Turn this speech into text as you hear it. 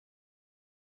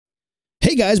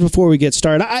Hey guys, before we get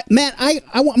started, Matt,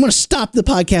 I'm going to stop the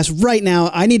podcast right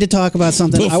now. I need to talk about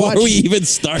something. Before we even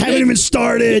started? Haven't even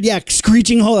started. Yeah,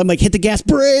 screeching hole. I'm like, hit the gas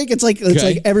brake. It's like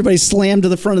everybody slammed to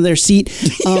the front of their seat.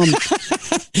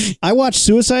 I watched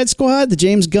Suicide Squad, the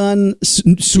James Gunn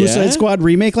Suicide Squad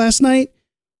remake last night.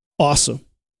 Awesome.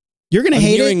 You're going to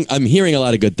hate it. I'm hearing a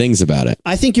lot of good things about it.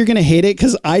 I think you're going to hate it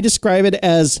because I describe it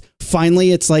as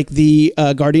finally it's like the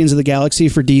Guardians of the Galaxy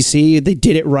for DC. They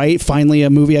did it right. Finally a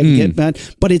movie I can get mad.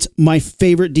 But it's my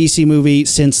favorite DC movie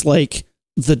since like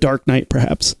The Dark Knight,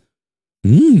 perhaps.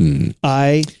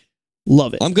 I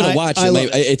love it. I'm going to watch it.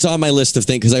 It's on my list of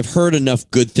things because I've heard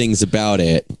enough good things about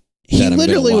it. He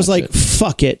literally was like,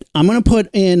 fuck it. I'm going to put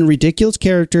in ridiculous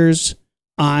characters.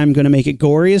 I'm going to make it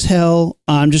gory as hell.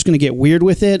 I'm just going to get weird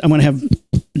with it. I'm going to have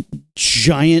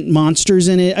giant monsters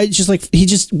in it. He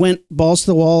just went balls to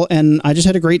the wall and I just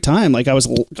had a great time. Like I was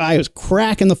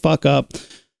cracking the fuck up.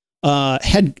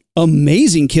 Had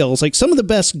amazing kills. Like some of the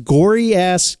best gory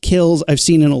ass kills I've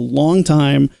seen in a long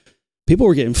time. People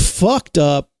were getting fucked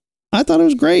up. I thought it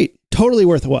was great. Totally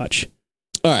worth a watch.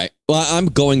 All right. Well, I'm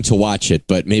going to watch it,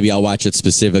 but maybe I'll watch it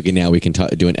specifically now. We can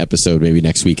do an episode maybe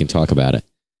next week and talk about it.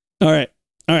 All right.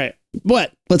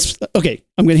 What? Okay.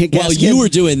 I'm going to hit gas. While you were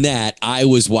doing that, I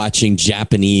was watching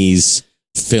Japanese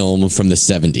film from the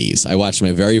 70s. I watched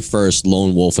my very first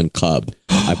Lone Wolf and Cub.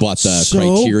 I bought the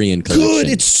Criterion collection. Good.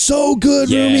 It's so good,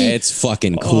 yeah, Rumi. It's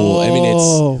fucking cool. I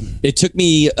mean, it took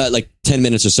me like 10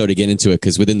 minutes or so to get into it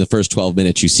because within the first 12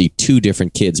 minutes, you see two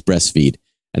different kids breastfeed.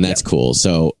 And that's cool.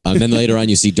 So then later on,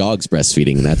 you see dogs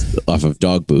breastfeeding, and that's off of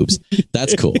dog boobs.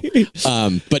 That's cool.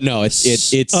 But no,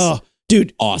 it's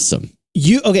dude, awesome.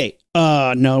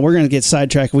 No, we're gonna get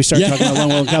sidetracked if we start talking about Lone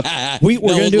Wolf Cup.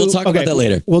 We'll talk about that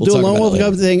later. We'll do a Lone Wolf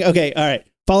Cup thing. Okay, all right.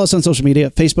 Follow us on social media,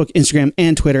 Facebook, Instagram,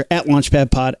 and Twitter at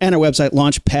LaunchpadPod, and our website,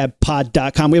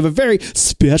 launchpadpod.com. We have a very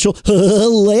special,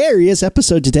 hilarious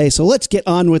episode today, so let's get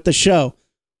on with the show.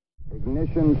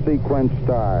 Ignition sequence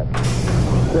start.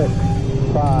 6,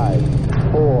 5,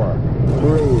 4,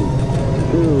 3,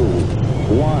 2,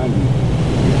 1,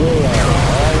 0.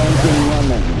 All engine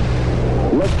running.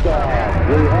 Liftoff.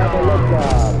 We have a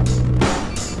liftoff.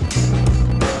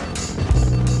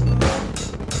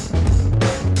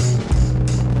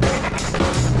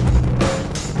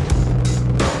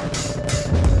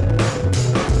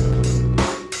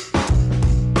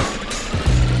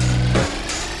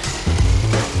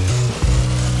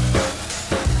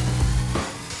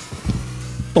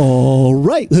 All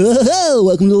right.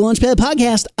 Welcome to the Launchpad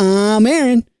Podcast. I'm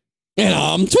Aaron. And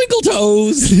I'm Twinkle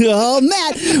Toes. Oh,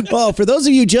 Matt. Well, for those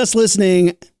of you just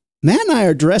listening, Matt and I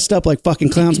are dressed up like fucking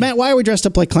clowns. Matt, why are we dressed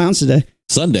up like clowns today?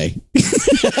 Sunday.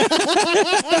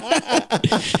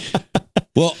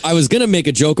 Well, I was going to make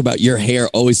a joke about your hair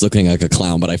always looking like a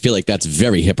clown, but I feel like that's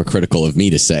very hypocritical of me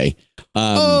to say. We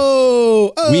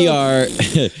are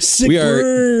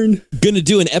going to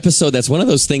do an episode that's one of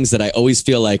those things that I always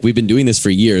feel like we've been doing this for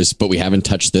years, but we haven't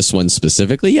touched this one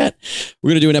specifically yet. We're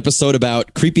going to do an episode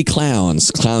about creepy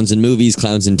clowns in movies,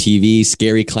 clowns in TV,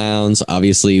 scary clowns.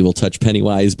 Obviously, we'll touch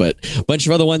Pennywise, but a bunch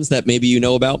of other ones that maybe you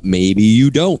know about, maybe you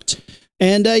don't.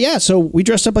 And so we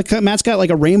dressed up like Matt's got like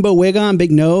a rainbow wig on,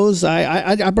 big nose.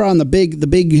 I brought on the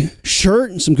big shirt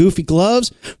and some goofy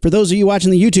gloves. For those of you watching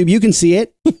the YouTube, you can see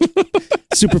it.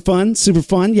 Super fun.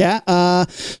 Yeah.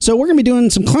 So we're gonna be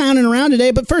doing some clowning around today.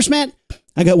 But first, Matt,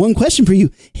 I got one question for you.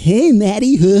 Hey,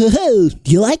 Matty, do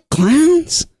you like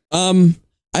clowns? I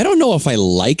don't know if I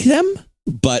like them,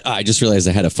 but I just realized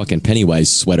I had a fucking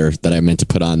Pennywise sweater that I meant to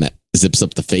put on that zips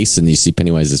up the face, and you see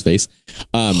Pennywise's face.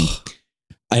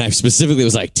 And I specifically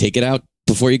was like, take it out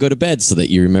before you go to bed so that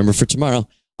you remember for tomorrow.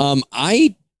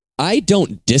 I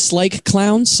don't dislike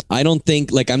clowns. I don't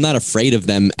think, like, I'm not afraid of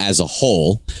them as a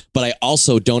whole, but I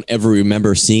also don't ever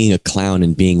remember seeing a clown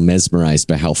and being mesmerized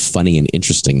by how funny and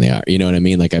interesting they are. You know what I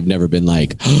mean? Like, I've never been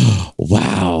like, oh,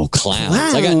 wow,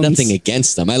 clowns. I got nothing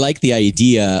against them. I like the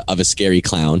idea of a scary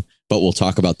clown, but we'll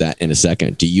talk about that in a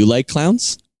second. Do you like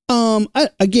clowns? I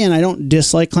don't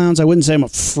dislike clowns. I wouldn't say I'm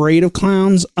afraid of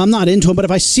clowns. I'm not into them, but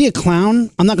if I see a clown,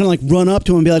 I'm not going to like run up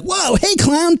to him and be like, whoa, hey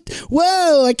clown.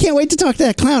 Whoa, I can't wait to talk to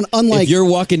that clown. Unlike, if you're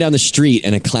walking down the street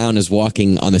and a clown is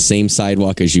walking on the same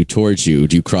sidewalk as you towards you,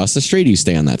 do you cross the street or do you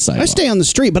stay on that sidewalk? I stay on the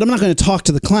street, but I'm not going to talk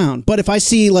to the clown. But if I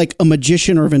see like a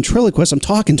magician or a ventriloquist, I'm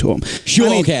talking to him. Sure. I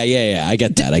mean, okay. Yeah. I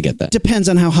get that. Depends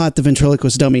on how hot the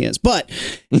ventriloquist dummy is. But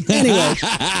anyway.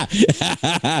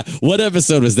 What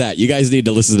episode was that? You guys need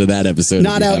to listen to that episode.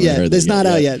 Not out yet. It's not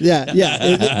out yet. Yeah.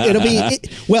 It'll be,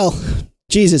 well,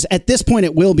 Jesus, at this point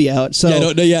it will be out. So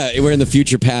we're in the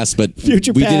future past, but we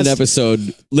did an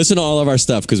episode. Listen to all of our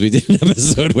stuff because we did an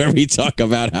episode where we talk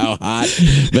about how hot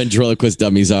ventriloquist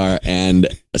dummies are and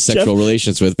sexual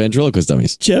relations with ventriloquist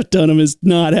dummies. Jeff Dunham is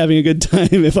not having a good time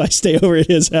if I stay over at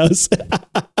his house.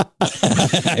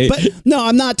 But no,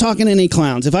 I'm not talking to any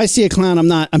clowns. If I see a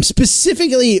clown, I'm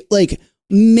specifically like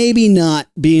maybe not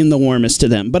being the warmest to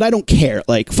them, but I don't care.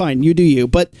 Like, fine, you do you.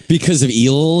 But because of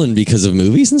evil and because of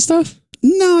movies and stuff?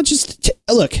 No, just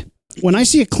look, when I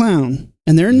see a clown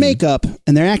and they're in makeup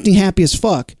and they're acting happy as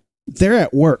fuck, they're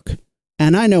at work.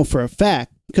 And I know for a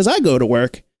fact, because I go to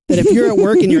work, that if you're at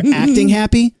work and you're acting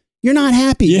happy, you're not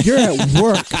happy. Yeah. You're at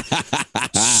work.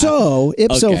 So,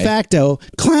 ipso facto,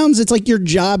 clowns, it's like your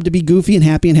job to be goofy and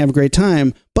happy and have a great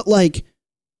time. But like,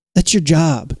 that's your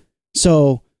job.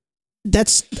 So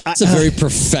that's a very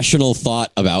professional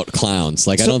thought about clowns.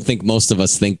 Like, I don't think most of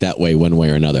us think that way one way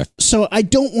or another. So I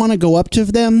don't want to go up to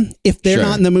them if they're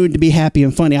not in the mood to be happy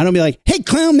and funny. I don't be like, hey,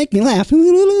 clown, make me laugh.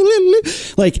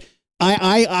 Like,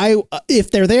 I if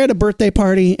they're there at a birthday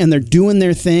party and they're doing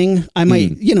their thing, I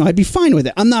might, I'd be fine with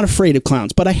it. I'm not afraid of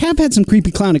clowns, but I have had some creepy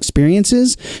clown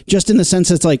experiences, just in the sense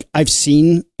that it's like I've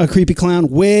seen a creepy clown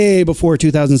way before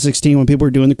 2016 when people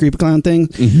were doing the creepy clown thing.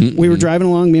 We were driving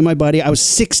along, me and my buddy. I was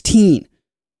 16.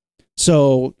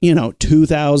 So,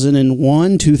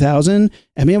 2001, 2000,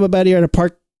 and me and my buddy are at a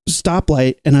park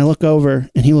stoplight, and I look over,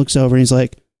 and he looks over, and he's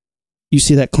like, you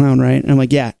see that clown, right? And I'm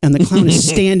like, yeah. And the clown is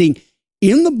standing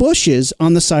in the bushes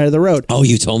on the side of the road. Oh,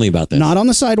 you told me about that. Not on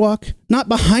the sidewalk, not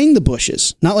behind the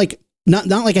bushes, not like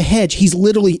a hedge. He's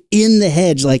literally in the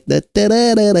hedge, like that.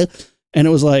 And it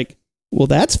was like, well,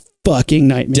 that's fucking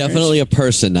nightmare. Definitely a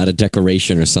person, not a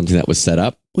decoration or something that was set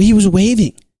up. Well, he was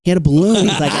waving. He had a balloon.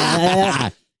 He's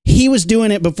like, He was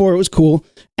doing it before it was cool.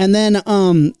 And then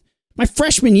my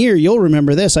freshman year, you'll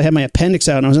remember this. I had my appendix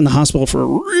out and I was in the hospital for a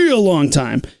real long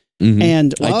time.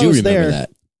 And while I was remember that.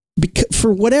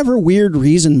 For whatever weird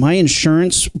reason, my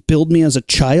insurance billed me as a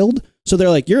child. So they're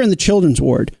like, you're in the children's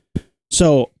ward.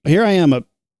 So here I am, a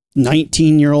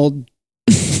 19-year-old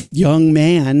young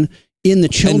man in the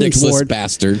children's ward.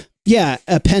 Bastard. Yeah,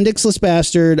 appendixless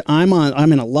bastard. I'm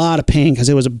in a lot of pain because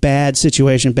it was a bad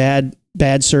situation, bad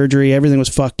surgery. Everything was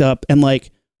fucked up. And like,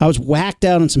 I was whacked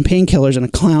out on some painkillers and a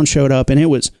clown showed up and it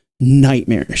was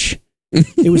nightmarish.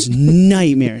 It was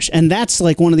nightmarish. And that's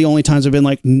like one of the only times I've been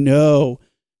like, no,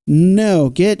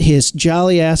 get his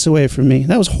jolly ass away from me.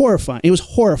 That was horrifying. It was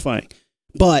horrifying.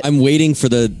 But I'm waiting for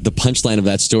the punchline of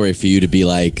that story for you to be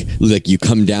like you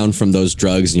come down from those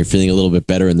drugs and you're feeling a little bit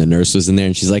better and the nurse was in there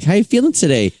and she's like, how you feeling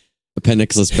today?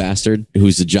 Appendixless bastard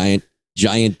who's a giant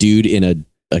dude in a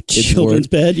kid's children's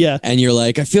bed, yeah. And you're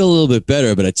like, I feel a little bit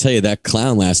better, but I tell you, that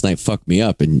clown last night fucked me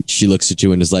up. And she looks at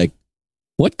you and is like,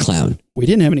 what clown? We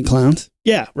didn't have any clowns.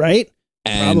 Yeah, right?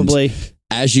 And probably.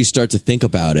 As you start to think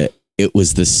about it, it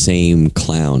was the same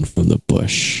clown from the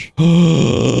bush.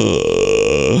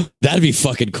 That'd be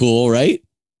fucking cool, right?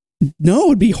 No,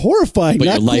 it'd be horrifying.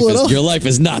 But your life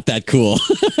is not that cool.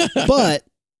 But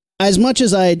as much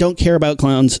as I don't care about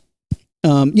clowns,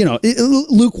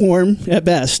 lukewarm at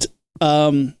best.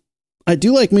 I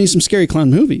do like me some scary clown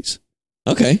movies.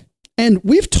 Okay. And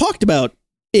we've talked about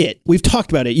it.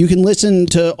 You can listen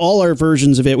to all our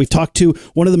versions of it. We've talked to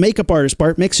one of the makeup artists,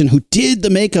 Bart Mixon, who did the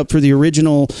makeup for the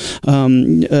original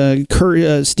Tim Curry,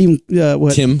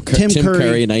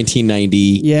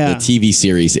 1990, the TV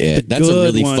series It. That's a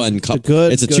really fun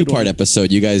it's a two-part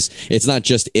episode. You guys, it's not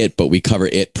just It, but we cover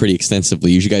It pretty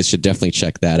extensively. You guys should definitely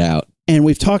check that out. And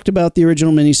we've talked about the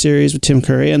original miniseries with Tim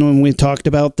Curry. And when we talked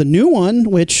about the new one,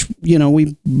 which,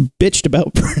 we bitched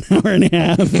about for an hour and a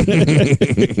half.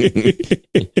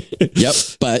 Yep.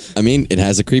 But, I mean, it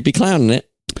has a creepy clown in it.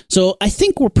 So I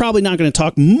think we're probably not going to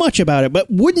talk much about it. But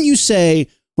wouldn't you say,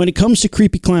 when it comes to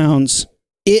creepy clowns,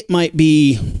 it might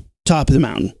be top of the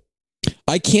mountain?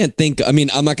 I can't think. I mean,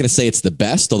 I'm not going to say it's the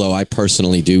best, although I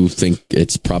personally do think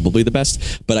it's probably the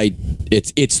best. But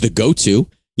it's the go-to.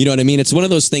 You know what I mean? It's one of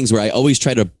those things where I always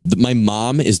try to. My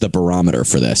mom is the barometer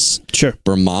for this. Sure,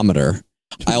 barometer.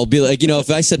 I'll be like,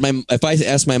 if I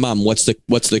ask my mom what's a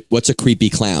creepy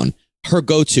clown, her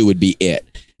go-to would be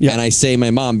It. Yeah. And I say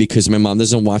my mom because my mom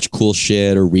doesn't watch cool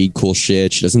shit or read cool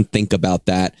shit. She doesn't think about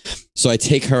that. So I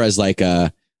take her as like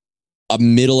a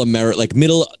middle America,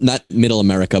 not middle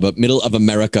America, but middle of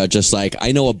America. Just like,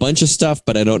 I know a bunch of stuff,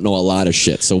 but I don't know a lot of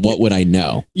shit. So what would I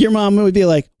know? Your mom would be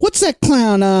like, what's that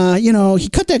clown? He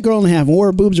cut that girl in half and wore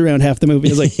her boobs around half the movie.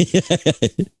 It's like,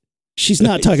 she's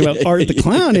not talking about Art the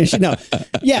Clown, is she? No.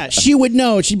 Yeah, she would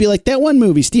know. She'd be like, that one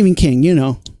movie, Stephen King,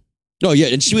 Oh, yeah.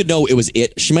 And she would know it was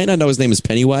It. She might not know his name is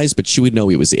Pennywise, but she would know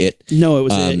it was It. No, it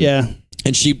was It, yeah.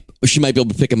 And she she might be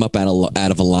able to pick him up out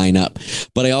of a lineup.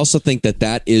 But I also think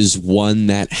that is one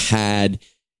that had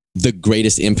the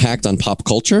greatest impact on pop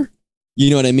culture. You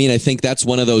know what I mean? I think that's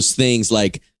one of those things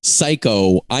like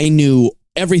Psycho. I knew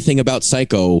everything about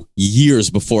Psycho years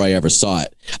before I ever saw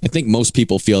it. I think most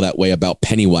people feel that way about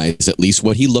Pennywise, at least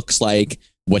what he looks like,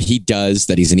 what he does,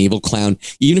 that he's an evil clown.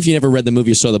 Even if you never read the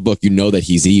movie or saw the book, you know that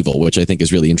he's evil, which I think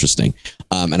is really interesting.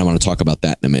 And I want to talk about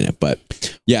that in a minute. But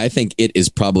yeah, I think it is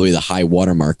probably the high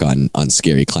watermark on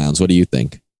scary clowns. What do you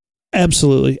think?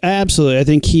 Absolutely. I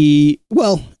think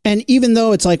and even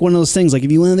though it's like one of those things, like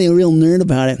if you want to be a real nerd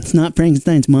about it, it's not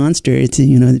Frankenstein's monster. It's,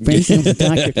 Frankenstein's a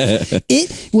doctor.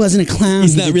 It wasn't a clown.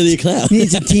 He's not really a clown.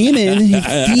 He's a demon. He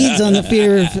feeds on the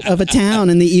fear of a town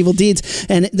and the evil deeds.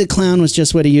 And the clown was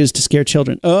just what he used to scare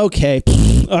children. Okay.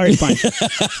 All right, fine.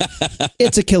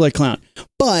 It's a killer clown.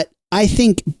 But I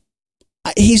think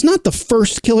he's not the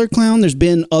first killer clown. There's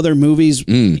been other movies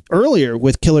earlier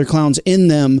with killer clowns in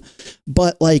them.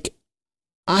 But like,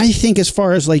 I think as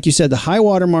far as, like you said, the high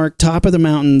watermark, top of the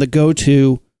mountain, the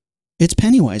go-to, it's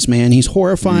Pennywise, man. He's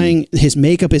horrifying. His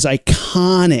makeup is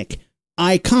iconic.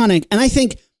 And I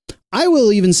think I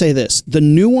will even say this. The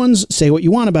new ones, say what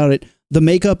you want about it, the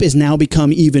makeup is now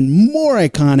become even more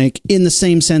iconic in the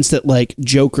same sense that like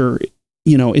Joker,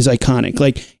 is iconic.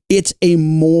 Like it's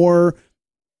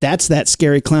that's that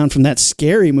scary clown from that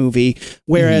scary movie.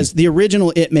 Whereas the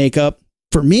original It makeup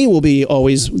for me will be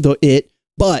always the It,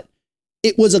 but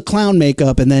it was a clown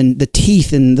makeup, and then the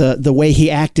teeth and the way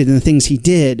he acted and the things he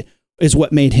did is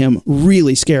what made him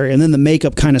really scary. And then the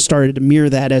makeup kind of started to mirror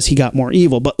that as he got more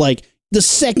evil. But like the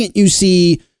second you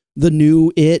see the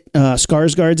new It,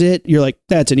 Skarsgård's It, you're like,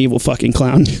 that's an evil fucking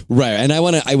clown. Right. And I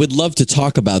would love to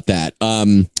talk about that.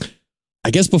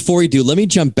 I guess before we do, let me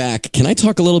jump back. Can I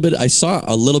talk a little bit? I saw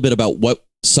a little bit about what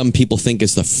some people think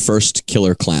is the first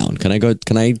killer clown. Can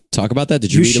I talk about that?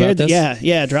 Did you read about this?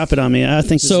 Yeah. Drop it on me. I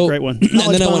think this is a great one.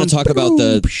 And then I want to talk about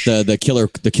the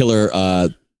killer,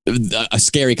 a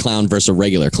scary clown versus a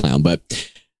regular clown. But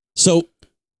so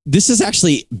this is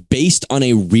actually based on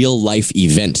a real life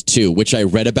event too, which I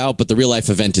read about, but the real life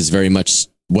event is very much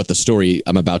what the story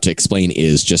I'm about to explain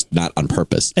is, just not on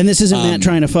purpose. And this isn't Matt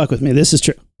trying to fuck with me. This is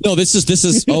true. No, this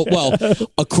is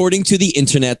according to the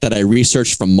internet that I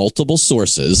researched from multiple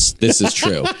sources, this is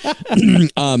true.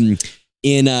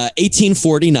 In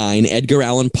 1849, Edgar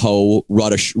Allan Poe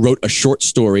wrote a short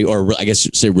story, or I guess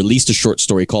say released a short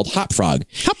story called Hop Frog.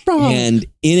 Hop Frog. And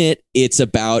in it, it's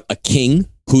about a king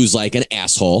who's like an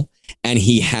asshole. And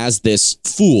he has this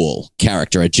fool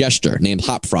character, a jester named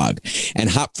Hop Frog. And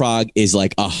Hop Frog is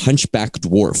like a hunchback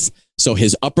dwarf. So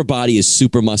his upper body is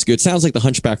super muscular. It sounds like the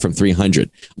hunchback from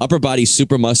 300. Upper body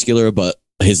super muscular, but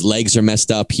his legs are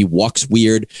messed up. He walks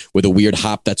weird with a weird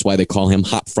hop. That's why they call him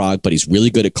Hop Frog, but he's really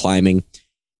good at climbing.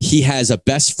 He has a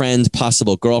best friend,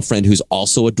 possible girlfriend, who's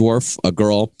also a dwarf, a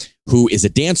girl who is a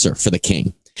dancer for the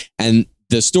king. And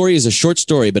the story is a short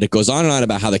story, but it goes on and on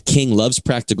about how the king loves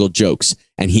practical jokes,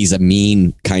 and he's a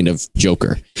mean kind of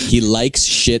joker. He likes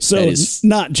shit that is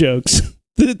not jokes.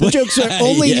 The jokes are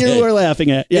only you are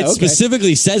laughing at. Yeah, it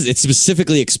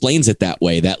specifically explains it that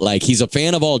way, that like he's a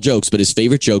fan of all jokes, but his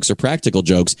favorite jokes are practical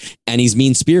jokes, and he's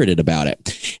mean-spirited about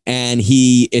it. And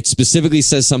it specifically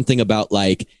says something about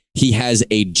like he has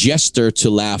a jester to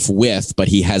laugh with, but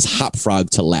he has Hop Frog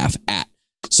to laugh at.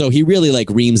 So he really like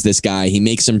reams this guy. He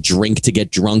makes him drink to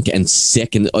get drunk and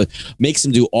sick, and makes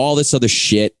him do all this other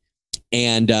shit.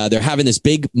 And they're having this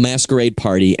big masquerade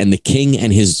party, and the king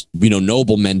and his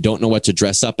noblemen don't know what to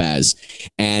dress up as.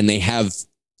 And they have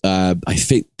I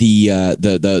think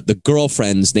the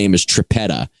girlfriend's name is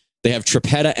Trippetta. They have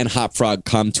Trippetta and Hop Frog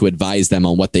come to advise them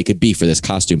on what they could be for this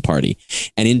costume party.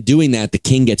 And in doing that, the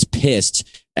king gets pissed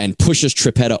and pushes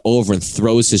Trippetta over and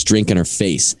throws his drink in her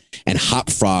face. And Hop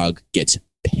Frog gets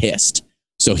pissed.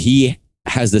 So he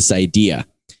has this idea.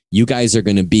 You guys are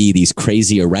going to be these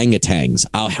crazy orangutans.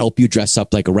 I'll help you dress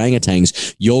up like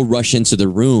orangutans. You'll rush into the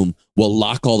room. We'll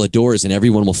lock all the doors and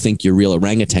everyone will think you're real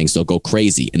orangutans. They'll go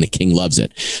crazy. And the king loves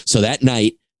it. So that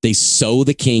night, they sew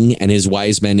the king and his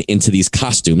wise men into these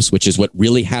costumes, which is what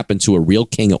really happened to a real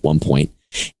king at one point.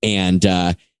 And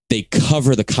they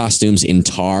cover the costumes in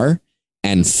tar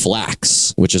and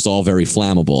flax, which is all very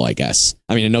flammable, I guess.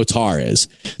 I mean, I know tar is.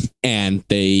 And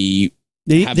they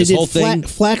have this whole thing.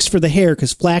 Flax for the hair,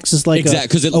 because flax is like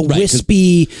a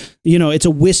wispy, it's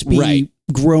a wispy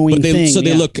growing thing. So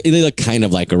they look kind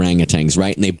of like orangutans,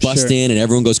 right? And they bust in and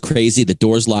everyone goes crazy. The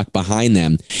doors lock behind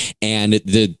them. And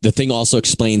the thing also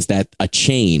explains that a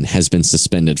chain has been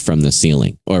suspended from the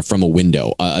ceiling or from a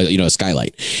window, a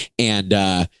skylight.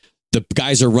 And The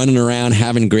guys are running around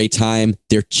having a great time.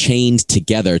 They're chained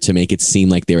together to make it seem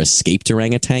like they're escaped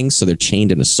orangutans. So they're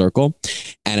chained in a circle.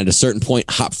 And at a certain point,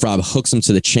 Hop Frog hooks them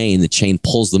to the chain. The chain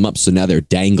pulls them up. So now they're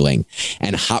dangling.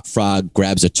 And Hop Frog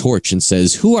grabs a torch and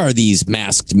says, "Who are these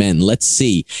masked men? Let's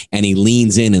see." And he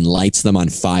leans in and lights them on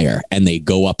fire. And they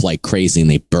go up like crazy and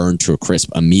they burn to a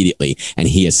crisp immediately. And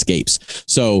he escapes.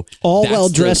 So all well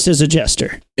dressed as a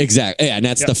jester. Exactly. Yeah, and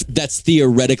that's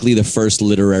theoretically the first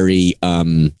literary,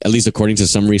 at least according to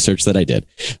some research that I did,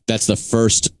 that's the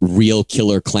first real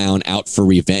killer clown out for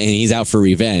revenge. And he's out for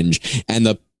revenge.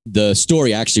 And the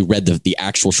story, I actually read the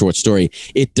actual short story.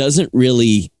 It doesn't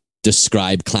really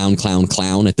describe clown.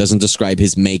 It doesn't describe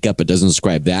his makeup. It doesn't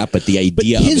describe that. But the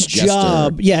idea of his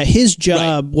job, his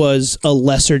job was a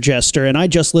lesser jester. And I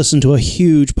just listened to a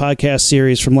huge podcast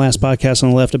series from Last Podcast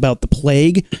on the Left about the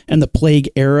plague and the plague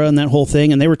era and that whole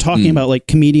thing. And they were talking about like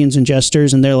comedians and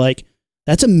jesters, and they're like,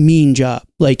 that's a mean job.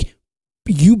 Like,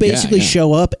 you basically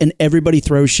show up and everybody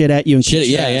throws shit at you and kicks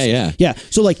your ass. Yeah.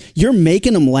 So like, you're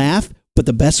making them laugh. But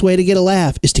the best way to get a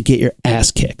laugh is to get your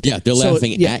ass kicked. Yeah, they're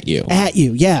laughing at you. At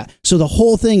you, yeah. So the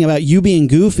whole thing about you being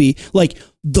goofy, like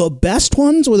the best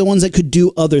ones were the ones that could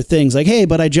do other things. Like, hey,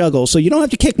 but I juggle, so you don't have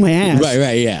to kick my ass.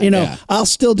 Right, yeah. You know, I'll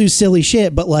still do silly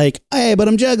shit, but like, hey, but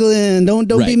I'm juggling. Don't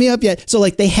beat me up yet. So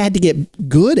like, they had to get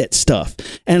good at stuff.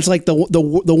 And it's like the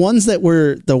ones that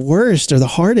were the worst or the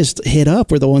hardest hit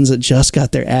up were the ones that just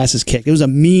got their asses kicked. It was a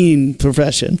mean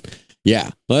profession.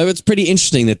 Yeah. Well, it's pretty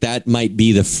interesting that might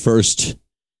be the first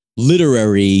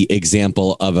literary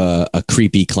example of a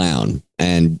creepy clown.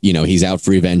 And, you know, he's out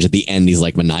for revenge. At the end, he's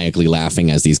like maniacally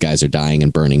laughing as these guys are dying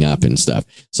and burning up and stuff.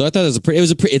 So I thought it's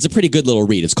a pretty good little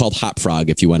read. It's called Hop Frog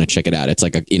if you want to check it out. It's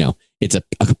like it's a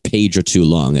page or two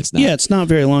long. It's not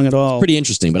very long at all. It's pretty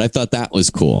interesting, but I thought that was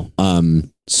cool.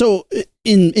 So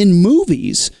in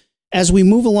movies, as we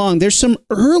move along, there's some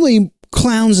early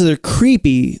clowns that are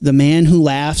creepy. The Man Who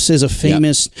Laughs is a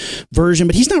famous version,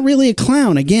 but he's not really a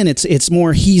clown. Again, it's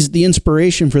more he's the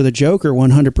inspiration for the Joker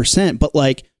 100%, but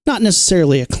like not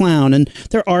necessarily a clown. And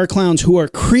there are clowns who are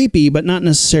creepy, but not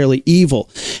necessarily evil.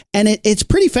 And it's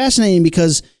pretty fascinating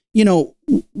because, you know,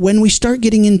 when we start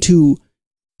getting into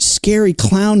scary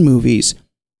clown movies,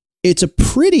 it's a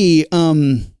pretty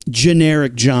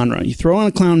generic genre. You throw on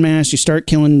a clown mask, you start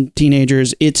killing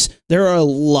teenagers. There are a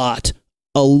lot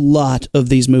of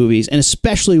these movies, and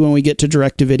especially when we get to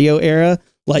direct-to-video era,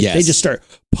 like they just start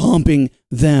pumping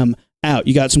them out.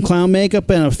 You got some clown makeup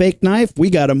and a fake knife, we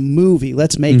got a movie,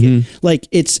 let's make it. Like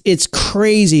it's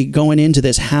crazy going into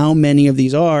this how many of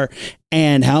these are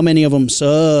and how many of them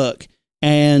suck.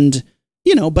 And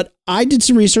you know, but I did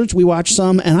some research, we watched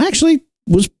some, and I actually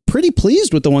was pretty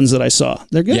pleased with the ones that I saw.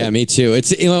 They're good. Yeah, me too.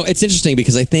 It's interesting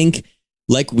because I think,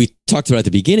 like we talked about at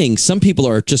the beginning, some people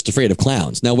are just afraid of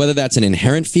clowns. Now, whether that's an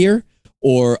inherent fear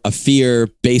or a fear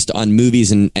based on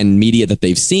movies and media that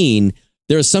they've seen,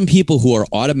 there are some people who are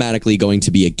automatically going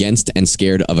to be against and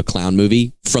scared of a clown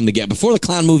movie from the before the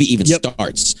clown movie even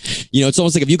starts. You know, it's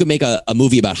almost like if you could make a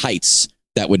movie about heights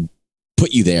that would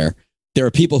put you there. There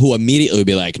are people who immediately would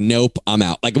be like, nope, I'm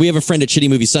out. Like we have a friend at Shitty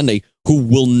Movie Sunday who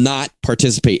will not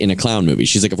participate in a clown movie.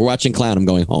 She's like, if we're watching clown, I'm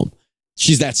going home.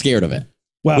 She's that scared of it.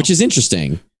 Wow. Which is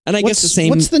interesting. And I guess the same.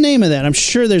 What's the name of that? I'm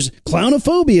sure there's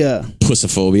clownophobia.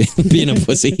 Pussophobia. Being a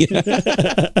pussy.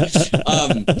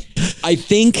 I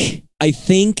think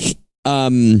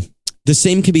the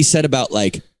same can be said about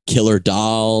like killer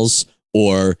dolls,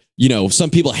 or, you know,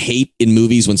 some people hate in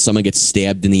movies when someone gets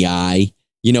stabbed in the eye.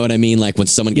 You know what I mean? Like when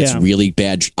someone gets really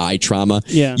bad eye trauma,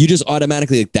 you just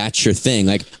automatically, like, that's your thing.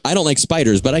 Like, I don't like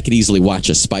spiders, but I could easily watch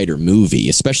a spider movie,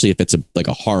 especially if it's like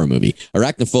a horror movie.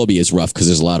 Arachnophobia is rough because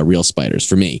there's a lot of real spiders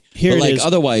for me. Here but it like is.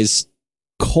 Otherwise,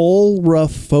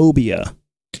 Colrophobia.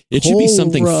 It should be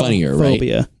something funnier,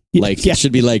 right? Like it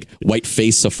should be like white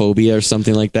faceophobia or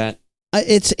something like that.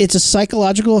 It's a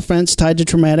psychological offense tied to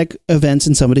traumatic events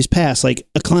in somebody's past. Like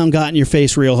a clown got in your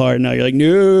face real hard. Now you're like,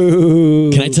 no.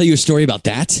 Can I tell you a story about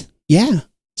that? Yeah.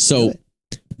 So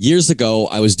years ago,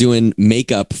 I was doing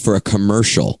makeup for a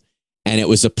commercial, and it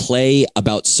was a play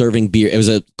about serving beer. It was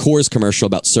a Coors commercial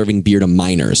about serving beer to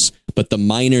miners, but the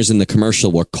miners in the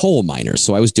commercial were coal miners.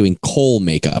 So I was doing coal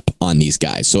makeup on these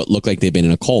guys. So it looked like they'd been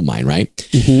in a coal mine, right?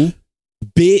 Mm-hmm.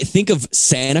 Think of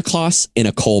Santa Claus in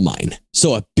a coal mine.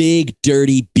 So a big,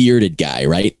 dirty, bearded guy,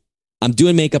 right? I'm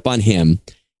doing makeup on him,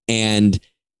 and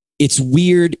it's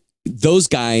weird. Those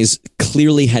guys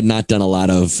clearly had not done a lot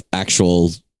of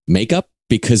actual makeup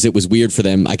because it was weird for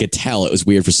them. I could tell it was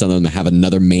weird for some of them to have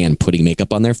another man putting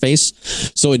makeup on their face.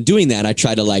 So in doing that, I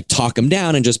tried to like talk them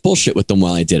down and just bullshit with them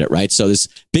while I did it, right? So this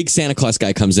big Santa Claus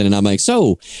guy comes in and I'm like,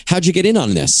 so how'd you get in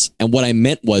on this? And what I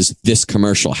meant was this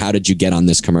commercial. How did you get on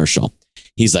this commercial?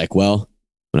 He's like, well,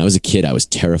 when I was a kid, I was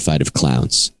terrified of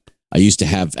clowns. I used to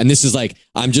have, and this is like,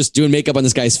 I'm just doing makeup on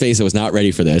this guy's face. I was not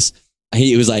ready for this.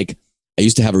 He was like, I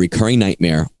used to have a recurring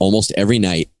nightmare almost every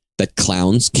night that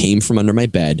clowns came from under my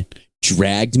bed,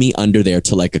 dragged me under there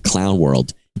to like a clown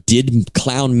world, did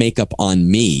clown makeup on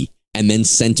me, and then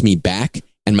sent me back,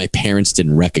 and my parents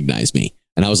didn't recognize me.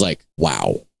 And I was like,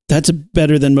 wow. That's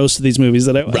better than most of these movies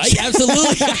that I watch. Right?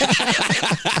 Absolutely.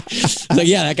 So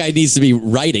yeah, that guy needs to be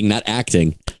writing, not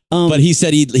acting. But he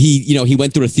said he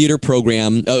went through a theater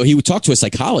program. He would talk to a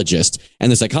psychologist,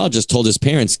 and the psychologist told his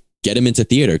parents, get him into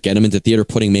theater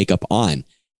putting makeup on.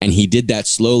 And he did that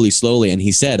slowly. And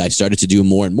he said, I started to do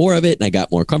more and more of it, and I got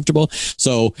more comfortable.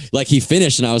 So like he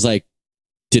finished, and I was like,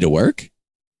 did it work?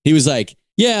 He was like,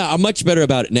 yeah, I'm much better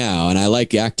about it now, and I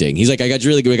like acting. He's like, I got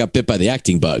bit by the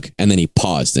acting bug. And then he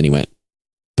paused, and he went,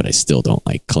 but I still don't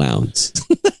like clowns.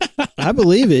 I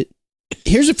believe it.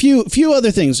 Here's a few other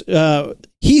things.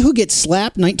 He Who Gets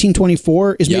Slapped,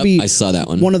 1924, is maybe I saw that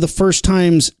one of the first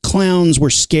times clowns were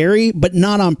scary, but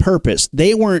not on purpose.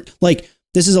 They weren't like,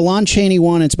 this is a Lon Chaney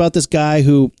one. It's about this guy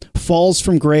who falls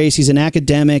from grace. He's an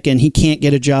academic and he can't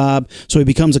get a job. So he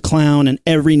becomes a clown. And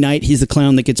every night he's the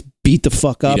clown that gets beat the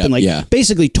fuck up and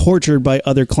basically tortured by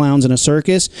other clowns in a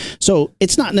circus. So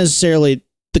it's not necessarily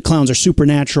the clowns are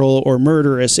supernatural or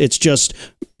murderous. It's just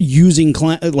using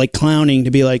clowning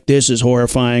to be like, this is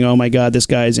horrifying. Oh my God, this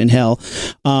guy's in hell.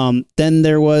 Then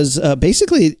there was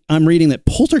basically, I'm reading that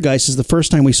Poltergeist is the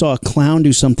first time we saw a clown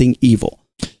do something evil.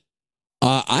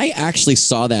 I actually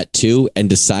saw that too and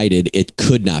decided it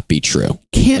could not be true.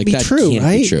 Can't be true,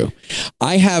 right? Be true.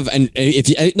 I have, and if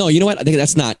you, no, you know what? I think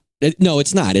that's not. No,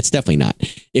 it's not. It's definitely not.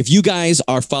 If you guys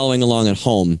are following along at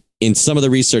home, in some of the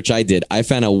research I did, I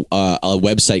found a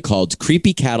website called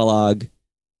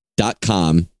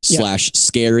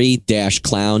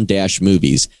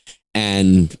creepycatalog.com/scary-clown-movies.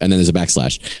 And then there's a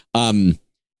backslash.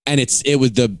 And it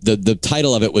was the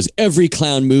title of it was Every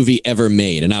Clown Movie Ever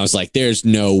Made. And I was like, there's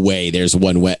no way there's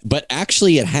one way. But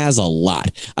actually it has a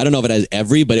lot. I don't know if it has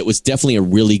every, but it was definitely a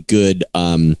really good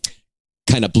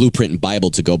kind of blueprint and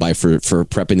Bible to go by for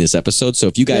prepping this episode. So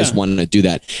if you guys want to do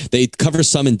that, they cover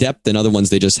some in depth and other ones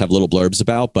they just have little blurbs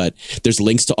about, but there's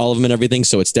links to all of them and everything.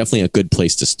 So it's definitely a good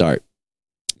place to start.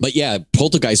 But yeah,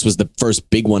 Poltergeist was the first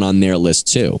big one on their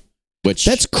list too, which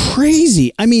that's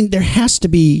crazy. I mean, there has to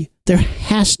be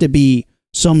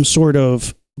some sort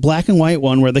of black and white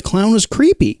one where the clown was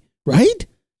creepy, right?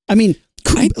 I mean,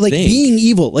 being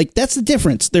evil, like that's the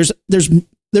difference. There's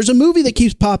a movie that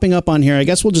keeps popping up on here. I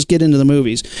guess we'll just get into the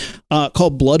movies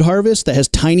called Blood Harvest that has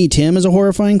Tiny Tim as a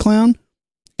horrifying clown.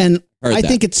 And I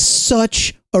think it's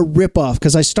such a ripoff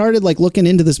because I started like looking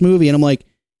into this movie and I'm like,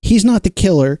 he's not the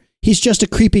killer. He's just a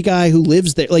creepy guy who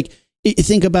lives there. Like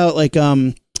think about like,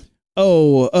 Twin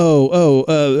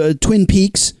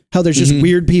Peaks, how there's just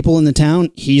weird people in the town.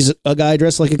 He's a guy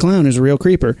dressed like a clown who's a real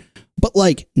creeper, but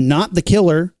like not the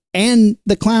killer. And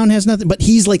the clown has nothing, but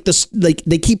he's like this, like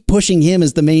they keep pushing him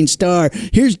as the main star.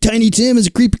 Here's Tiny Tim as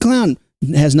a creepy clown.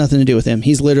 It has nothing to do with him.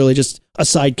 He's literally just a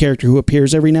side character who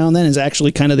appears every now and then, is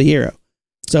actually kind of the hero.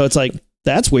 So it's like,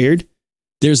 that's weird.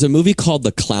 There's a movie called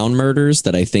The Clown Murders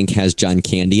that I think has John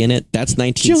Candy in it. That's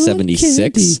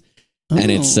 1976.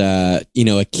 And it's, a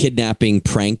kidnapping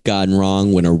prank gone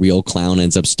wrong when a real clown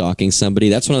ends up stalking somebody.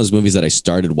 That's one of those movies that I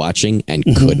started watching and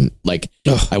couldn't. Like,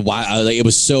 it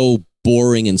was so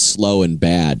boring and slow and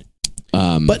bad.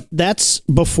 But that's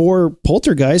before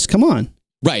Poltergeist. Come on.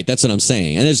 Right. That's what I'm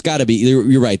saying. And there's got to be,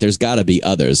 you're right. There's got to be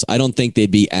others. I don't think they'd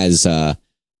be as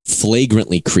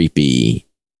flagrantly creepy,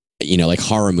 like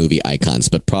horror movie icons,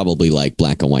 but probably like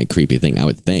black and white creepy thing, I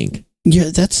would think.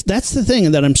 Yeah, that's the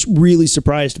thing that I'm really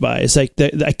surprised by. It's like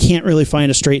I can't really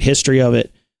find a straight history of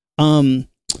it.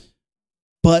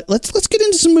 But let's get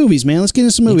into some movies, man. Let's get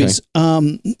into some movies.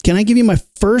 Okay. Can I give you my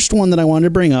first one that I wanted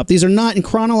to bring up? These are not in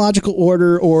chronological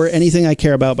order or anything I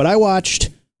care about, but I watched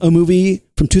a movie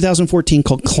from 2014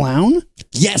 called Clown.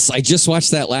 Yes, I just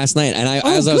watched that last night, and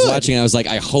as I was watching, I was like,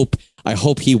 I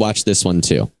hope he watched this one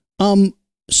too.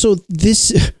 So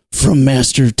this from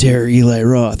Master of Terror Eli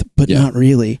Roth, but not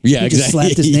really. Yeah, he just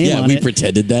slapped his name on it. Yeah, we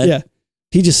pretended that. Yeah.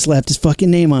 He just slapped his fucking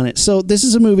name on it. So this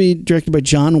is a movie directed by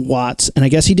John Watts, and I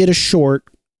guess he did a short.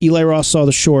 Eli Roth saw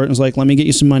the short and was like, let me get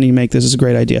you some money to make this. This is a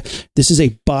great idea. This is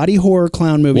a body horror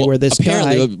clown movie where this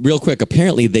guy... Real quick,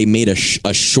 apparently they made a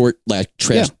short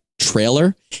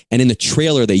trailer, and in the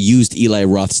trailer they used Eli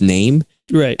Roth's name,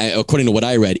 Right. According to what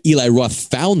I read, Eli Roth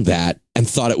found that and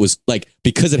thought it was like,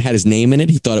 because it had his name in it,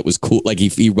 he thought it was cool. Like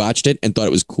he watched it and thought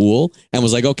it was cool and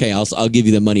was like, okay, I'll give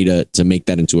you the money to make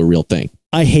that into a real thing.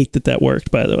 I hate that worked,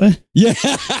 by the way. Yeah.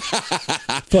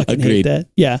 Fucking Agreed. hate that.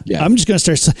 Yeah. Yeah. I'm just going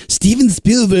to start Steven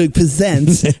Spielberg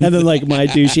presents and then like my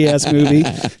douchey ass movie.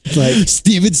 It's like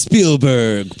Steven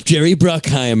Spielberg, Jerry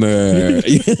Bruckheimer,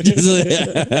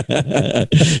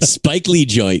 Spike Lee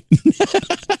joint.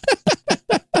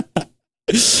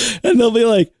 And they'll be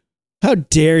like, how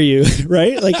dare you,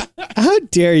 right? Like, how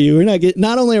dare you?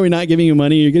 Not only are we not giving you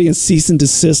money, you're getting a cease and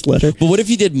desist letter. But what if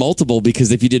you did multiple?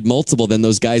 Because if you did multiple, then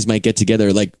those guys might get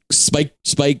together. Like Spike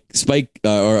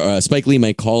Lee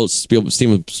might call Steven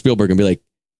Spielberg and be like,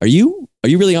 "Are you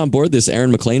really on board this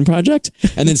Aaron McLean project?"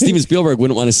 And then Steven Spielberg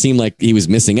wouldn't want to seem like he was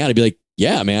missing out. He'd be like,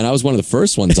 "Yeah, man, I was one of the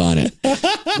first ones on it."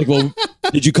 Like, well,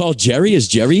 did you call Jerry? Is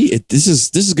Jerry? This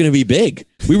is going to be big.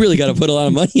 We really got to put a lot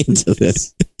of money into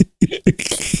this.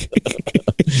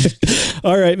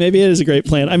 All right, maybe it is a great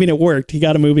plan. I mean, it worked. He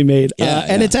got a movie made.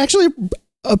 And it's actually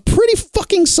a pretty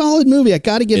fucking solid movie. I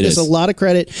got to give this a lot of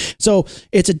credit. So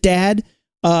it's a dad.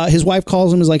 His wife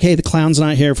calls him, is like, hey, the clown's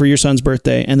not here for your son's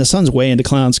birthday. And the son's way into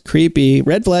clowns. Creepy.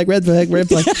 Red flag, red flag, red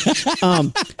flag.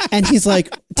 And he's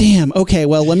like, damn, okay,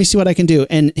 well, let me see what I can do.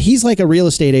 And he's like a real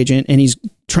estate agent and he's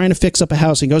trying to fix up a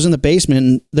house. He goes in the basement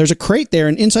and there's a crate there.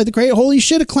 And inside the crate, holy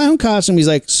shit, a clown costume. He's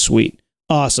like, sweet.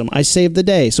 Awesome. I saved the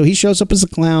day. So he shows up as a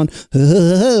clown,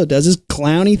 does his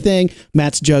clowny thing.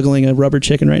 Matt's juggling a rubber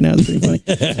chicken right now. It's pretty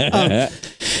funny.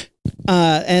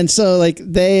 And so like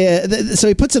so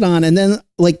he puts it on and then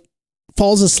like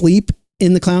falls asleep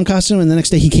in the clown costume. And the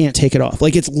next day he can't take it off.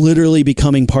 Like it's literally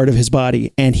becoming part of his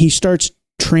body. And he starts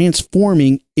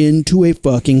transforming into a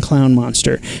fucking clown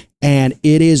monster. And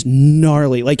it is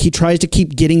gnarly. Like he tries to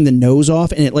keep getting the nose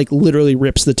off and it like literally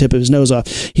rips the tip of his nose off.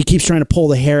 He keeps trying to pull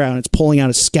the hair out and it's pulling out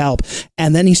his scalp.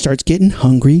 And then he starts getting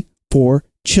hungry for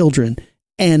children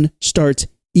and starts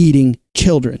eating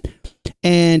children.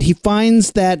 And he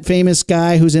finds that famous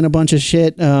guy who's in a bunch of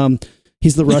shit.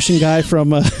 He's the Russian guy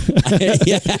from. He's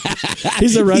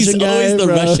the Russian guy. Always the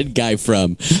Russian guy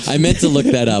from. I meant to look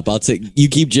that up. I'll take. You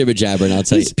keep jibber jabbering. I'll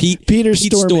tell you. Peter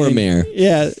Stormare.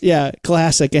 Yeah,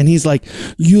 classic. And he's like,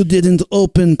 "You didn't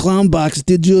open Clown Box,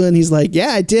 did you?" And he's like, "Yeah,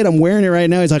 I did. I'm wearing it right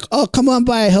now." He's like, "Oh, come on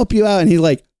by. I'll help you out." And he's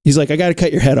like, "I got to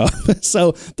cut your head off."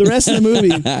 So the rest of the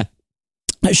movie.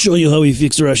 I show you how we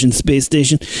fix the Russian space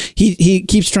station. He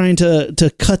keeps trying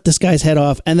to cut this guy's head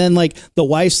off, and then like the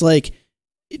wife's like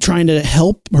trying to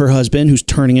help her husband who's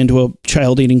turning into a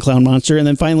child-eating clown monster, and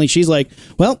then finally she's like,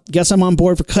 well, guess I'm on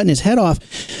board for cutting his head off.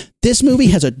 This movie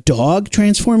has a dog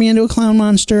transforming into a clown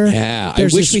monster. Yeah, I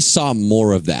wish we saw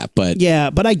more of that, but yeah,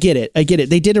 but I get it. They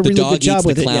did a really good job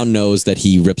with it. The clown nose that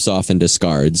he rips off and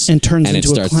discards and turns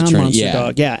into a clown monster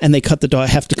dog. Yeah, and they have to cut the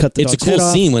dog's head off. It's a cool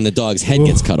scene when the dog's head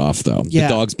gets cut off, though. Yeah.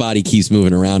 The dog's body keeps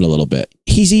moving around a little bit.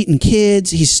 He's eating kids.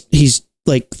 He's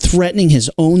like threatening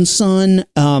his own son.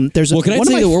 There's well, can I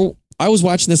tell you I was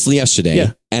watching this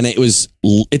yesterday, and it's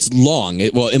long.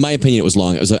 In my opinion, it was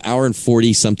long. It was an hour and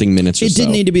 40 something minutes or so. It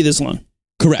didn't need to be this long.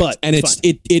 Correct. And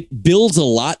it builds a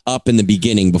lot up in the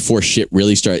beginning before shit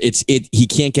really starts. He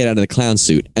can't get out of the clown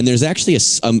suit. And there's actually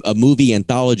a movie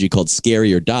anthology called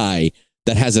Scary or Die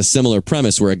that has a similar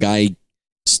premise where a guy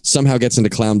somehow gets into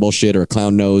clown bullshit or a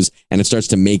clown nose, and it starts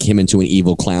to make him into an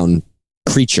evil clown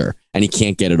creature, and he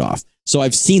can't get it off. So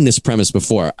I've seen this premise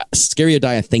before. Scary or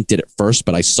Die, I think, did it first,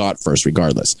 but I saw it first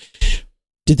regardless.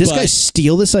 Did this guy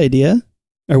steal this idea?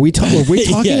 Are we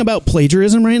talking about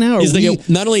plagiarism right now?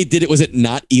 Not only was it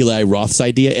not Eli Roth's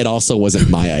idea, it also wasn't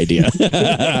my idea.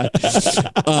 But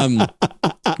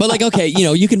like, okay,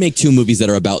 you can make two movies that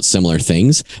are about similar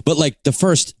things, but like the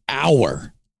first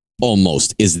hour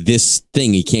almost is this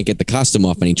thing. He can't get the costume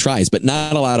off and he tries, but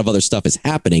not a lot of other stuff is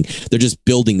happening. They're just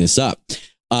building this up.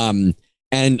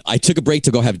 And I took a break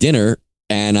to go have dinner,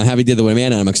 and I'm having dinner with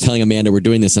Amanda, and I'm telling Amanda we're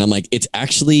doing this, and I'm like, it's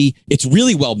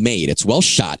really well made. It's well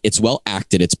shot. It's well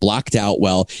acted. It's blocked out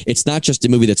well. It's not just a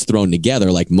movie that's thrown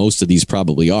together like most of these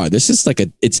probably are. This is like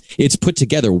it's put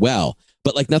together well,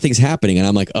 but like nothing's happening. And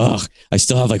I'm like, ugh, I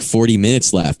still have like 40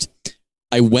 minutes left.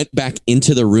 I went back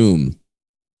into the room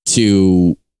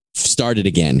to start it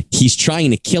again. He's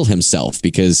trying to kill himself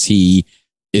because he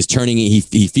is turning. He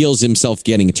feels himself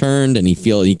getting turned, and he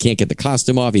can't get the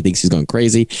costume off. He thinks he's going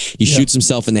crazy. He shoots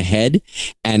himself in the head,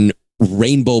 and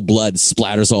rainbow blood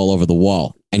splatters all over the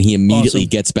wall. And he immediately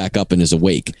gets back up and is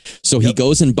awake. So he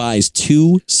goes and buys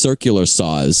 2 circular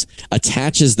saws,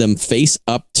 attaches them face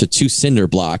up to 2 cinder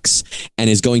blocks, and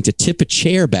is going to tip a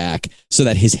chair back so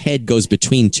that his head goes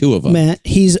between 2 of them. Matt,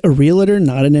 he's a realtor,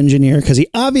 not an engineer, because he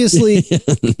obviously,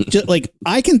 just like,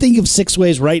 I can think of 6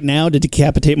 ways right now to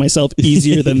decapitate myself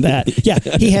easier than that. Yeah,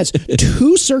 he has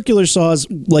 2 circular saws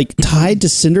like tied to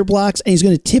cinder blocks, and he's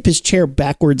going to tip his chair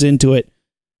backwards into it.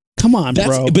 Come on,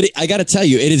 bro. But I got to tell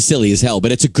you, it is silly as hell,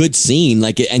 but it's a good scene.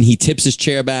 Like, and he tips his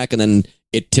chair back and then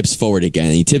it tips forward again.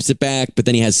 And he tips it back, but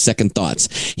then he has second thoughts.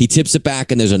 He tips it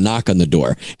back and there's a knock on the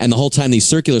door. And the whole time these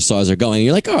circular saws are going,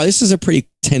 you're like, oh, this is a pretty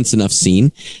tense enough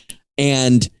scene.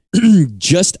 And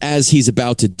just as he's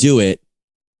about to do it,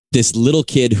 this little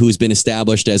kid who's been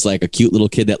established as like a cute little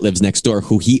kid that lives next door,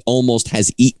 who he almost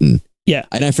has eaten. Yeah.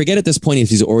 And I forget at this point if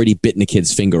he's already bitten a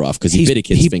kid's finger off, because he bit a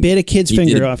kid's finger. He bit a kid's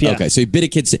finger off, yeah. Okay, so he bit a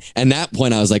kid's... And that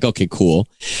point, I was like, okay, cool.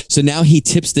 So now he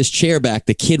tips this chair back.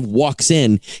 The kid walks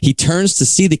in. He turns to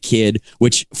see the kid,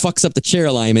 which fucks up the chair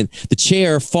alignment. The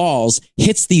chair falls,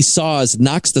 hits these saws,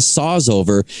 knocks the saws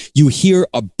over. You hear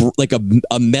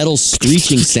a metal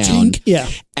screeching sound. Yeah.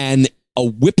 And a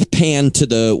whip pan to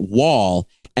the wall,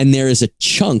 and there is a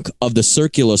chunk of the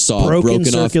circular saw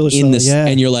broken off in this. Yeah.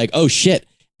 And you're like, oh, shit.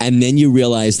 And then you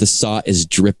realize the saw is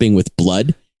dripping with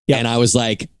blood. Yep. And I was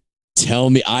like, tell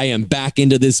me, I am back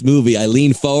into this movie. I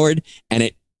lean forward and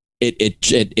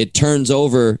it turns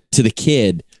over to the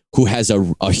kid, who has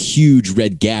a huge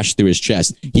red gash through his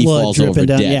chest. He blood falls over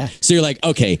down, dead. Yeah. So you're like,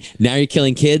 okay, now you're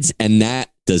killing kids, and that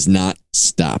does not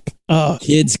stop.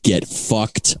 Kids get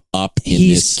fucked up in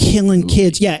this. He's killing movie.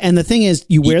 kids. Yeah. And the thing is,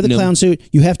 you wear the clown suit,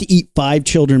 you have to eat 5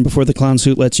 children before the clown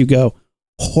suit lets you go.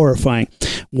 Horrifying.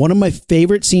 One of my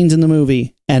favorite scenes in the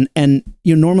movie, and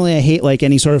you know, normally I hate like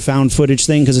any sort of found footage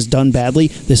thing because it's done badly.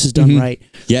 This is done right.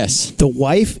 Yes. The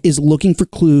wife is looking for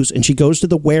clues, and she goes to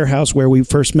the warehouse where we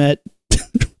first met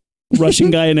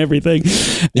Russian guy and everything,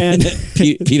 and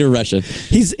Peter Russian.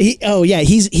 He's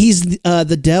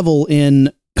the devil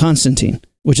in Constantine,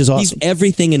 which is awesome. He's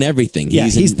everything and everything. Yeah,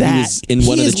 he's that. He's in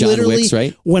one of the John Wicks,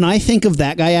 right? When I think of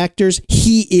that guy actors,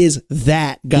 he is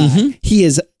that guy. Mm-hmm. He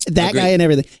is that guy and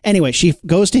everything. Anyway, she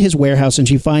goes to his warehouse and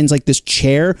she finds like this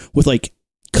chair with like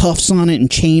cuffs on it and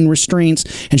chain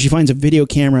restraints, and she finds a video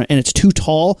camera, and it's too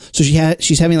tall, so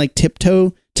she's having like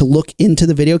tiptoe to look into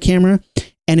the video camera,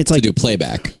 and it's like to do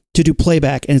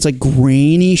playback, and it's like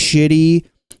grainy, shitty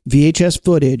VHS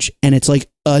footage, and it's like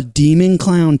a demon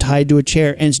clown tied to a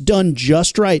chair, and it's done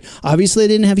just right. Obviously,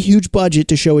 they didn't have a huge budget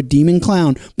to show a demon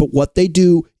clown, but what they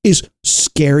do is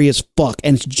scary as fuck,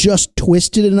 and it's just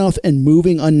twisted enough and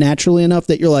moving unnaturally enough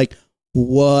that you're like,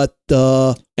 what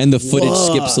the... And the footage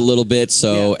skips a little bit,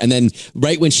 and then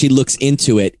right when she looks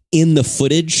into it, in the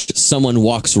footage, someone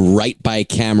walks right by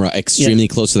camera, extremely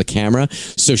close to the camera.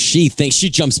 So she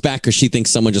jumps back because she thinks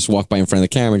someone just walked by in front of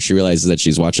the camera, and she realizes that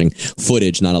she's watching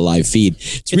footage, not a live feed.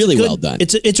 It's really well done.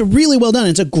 It's a really well done.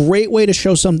 It's a great way to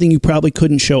show something you probably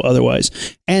couldn't show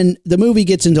otherwise. And the movie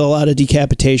gets into a lot of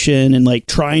decapitation and like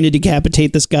trying to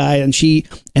decapitate this guy, and she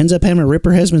ends up having to rip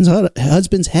her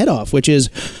husband's head off, which is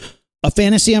a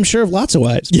fantasy, I'm sure, of lots of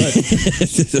wives.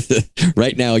 But.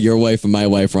 Right now, your wife and my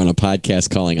wife are on a podcast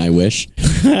calling I Wish.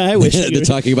 I wish. They're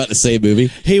talking about the same movie.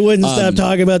 He wouldn't stop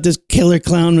talking about this killer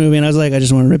clown movie, and I was like, I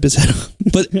just want to rip his head off.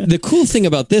 But the cool thing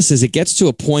about this is it gets to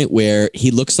a point where he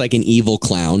looks like an evil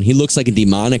clown. He looks like a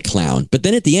demonic clown. But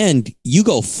then at the end, you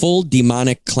go full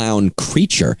demonic clown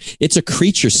creature. It's a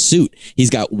creature suit. He's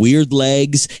got weird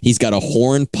legs. He's got a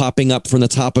horn popping up from the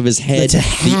top of his head. It's a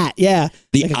hat,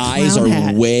 The like eyes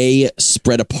are way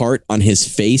spread apart on his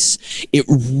face. It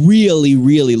really,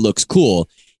 really looks cool.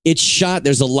 It's shot,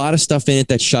 there's a lot of stuff in it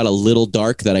that's shot a little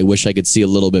dark that I wish I could see a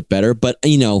little bit better. But,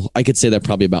 you know, I could say that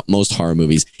probably about most horror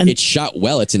movies. And it's shot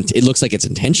well. It looks like it's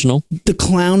intentional. The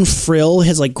clown frill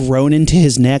has like grown into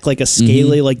his neck like a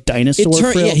scaly like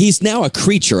dinosaur frill. Yeah, he's now a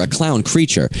clown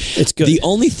creature. It's good. The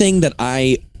only thing that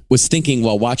I was thinking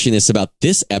while watching this about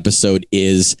this episode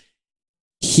is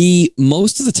he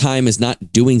most of the time is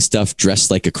not doing stuff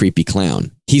dressed like a creepy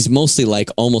clown. He's mostly like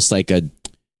almost like a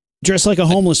dressed like a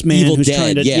homeless man Evil who's Dead,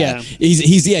 trying to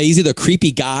He's either a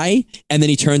creepy guy and then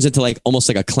he turns into like almost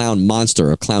like a clown monster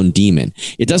or a clown demon.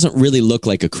 It doesn't really look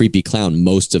like a creepy clown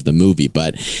most of the movie,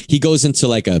 but he goes into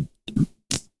like a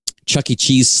Chuck E.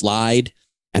 Cheese slide.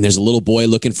 And there's a little boy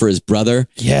looking for his brother.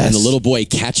 Yes. And the little boy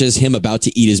catches him about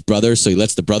to eat his brother. So he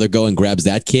lets the brother go and grabs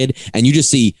that kid. And you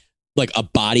just see like a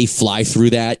body fly through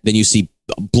that. Then you see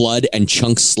blood and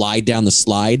chunks slide down the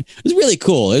slide. It was really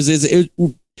cool.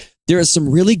 There are some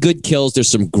really good kills. There's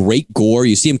some great gore.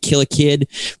 You see him kill a kid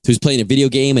who's playing a video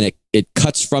game, and it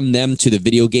cuts from them to the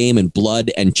video game, and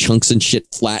blood and chunks and shit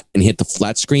flat and hit the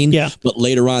flat screen. Yeah. But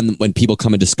later on, when people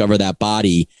come and discover that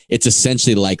body, it's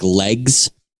essentially like legs,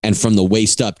 and from the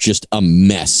waist up, just a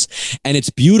mess. And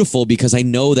it's beautiful because I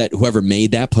know that whoever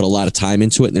made that put a lot of time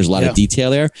into it, and there's a lot of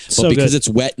detail there. But So because good. it's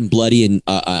wet and bloody and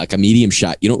like a medium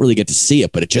shot, you don't really get to see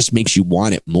it, but it just makes you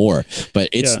want it more. But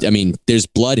it's, I mean, there's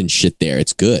blood and shit there.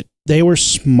 It's good. They were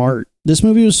smart. This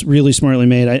movie was really smartly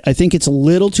made. I think it's a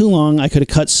little too long. I could have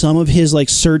cut some of his like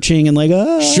searching and like,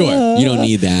 Sure, you don't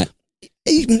need that.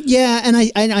 Yeah, and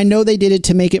I know they did it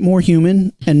to make it more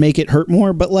human and make it hurt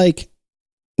more, but like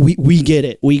we get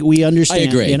it. We understand. I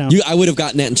agree. You know? I would have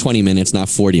gotten that in 20 minutes, not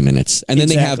 40 minutes. And then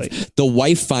they have the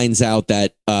wife finds out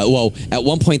that, at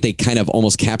one point they kind of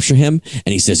almost capture him.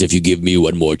 And he says, if you give me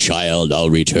one more child, I'll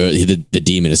return. The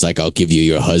demon is like, I'll give you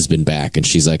your husband back. And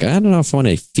she's like, I don't know if I want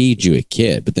to feed you a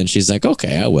kid. But then she's like,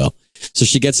 okay, I will. So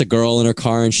she gets a girl in her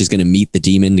car and she's going to meet the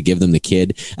demon to give them the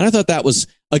kid. And I thought that was,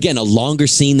 again, a longer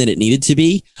scene than it needed to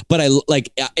be. But I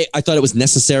thought it was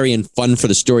necessary and fun for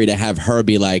the story to have her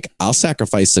be like, I'll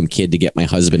sacrifice some kid to get my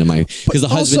husband and my, because the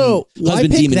husband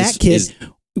demon that kid?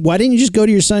 Why didn't you just go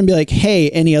to your son and be like, hey,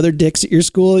 any other dicks at your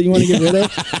school you want to get rid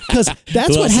of? Because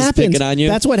that's what happens.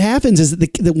 That's what happens is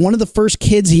that the one of the first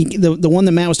kids, the one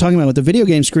that Matt was talking about with the video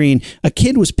game screen, a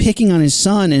kid was picking on his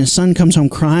son, and his son comes home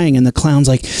crying, and the clown's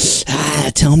like,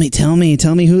 tell me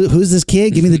who's this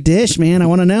kid? Give me the dish, man. I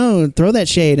want to know. Throw that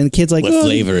shade. And the kid's like, what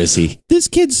flavor is he? This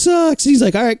kid sucks. He's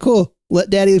like, all right, cool. Let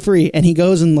daddy free. And he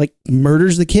goes and like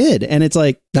murders the kid. And it's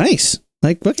like, nice.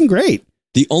 Like fucking great.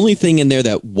 The only thing in there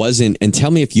that wasn't, and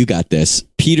tell me if you got this,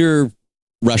 Peter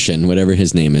Russian, whatever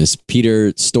his name is,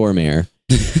 Peter Stormare,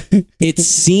 it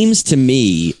seems to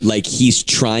me like he's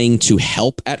trying to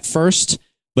help at first,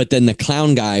 but then when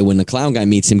the clown guy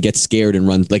meets him, gets scared and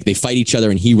runs, like they fight each other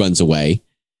and he runs away.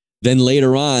 Then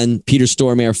later on, Peter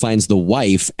Stormare finds the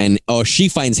wife she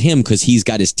finds him because he's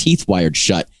got his teeth wired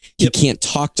shut. He can't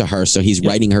talk to her, so he's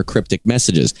writing her cryptic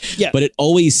messages. Yep. But it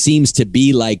always seems to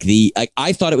be like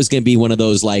I thought it was going to be one of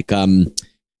those like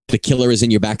the killer is in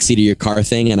your backseat of your car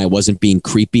thing, and I wasn't being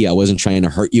creepy. I wasn't trying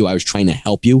to hurt you. I was trying to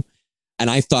help you. And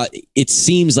I thought it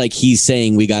seems like he's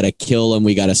saying we got to kill him.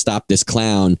 We got to stop this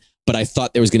clown. But I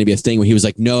thought there was going to be a thing where he was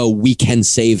like, no, we can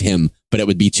save him, but it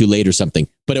would be too late or something.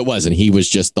 But it wasn't. He was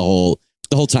just the whole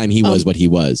time he was what he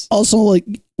was. Also, like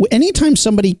anytime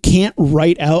somebody can't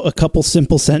write out a couple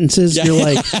simple sentences, you're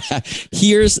like,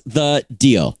 here's the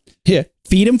deal. Here,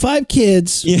 feed him 5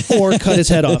 kids or cut his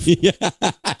head off.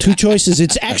 Two choices.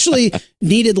 It's actually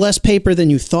needed less paper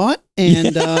than you thought.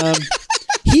 And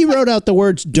he wrote out the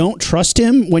words, don't trust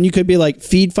him, when you could be like,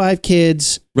 feed 5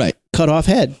 kids, right? Cut off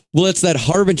head. Well, it's that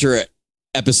Harbinger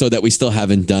episode that we still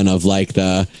haven't done of like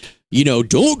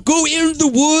don't go in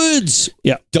the woods.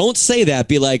 Yeah. Don't say that.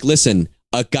 Be like, listen,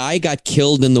 a guy got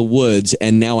killed in the woods,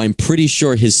 and now I'm pretty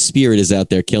sure his spirit is out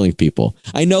there killing people.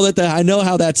 I know I know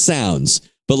how that sounds,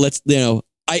 but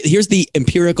here's the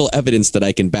empirical evidence that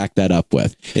I can back that up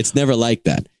with. It's never like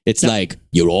that. It's like,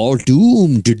 you're all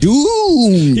doomed.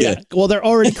 Yeah. Well, they're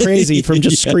already crazy from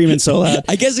just screaming so loud.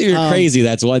 I guess if you're crazy,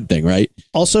 that's one thing, right?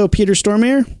 Also, Peter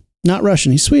Stormare, not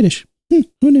Russian. He's Swedish.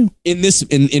 Who knew? In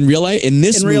real life, in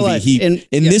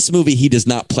this movie, he does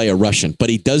not play a Russian, but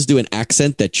he does do an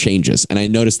accent that changes. And I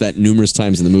noticed that numerous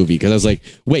times in the movie because I was like,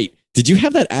 wait, did you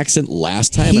have that accent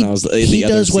last time? He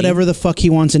does whatever the fuck he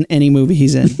wants in any movie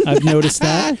he's in. I've noticed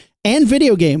that. And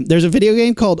video game. There's a video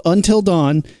game called Until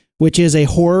Dawn, which is a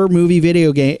horror movie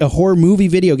video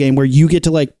game where you get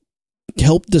to like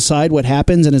help decide what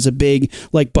happens, and it's a big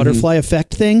like butterfly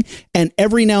effect thing. And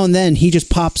every now and then he just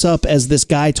pops up as this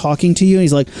guy talking to you, and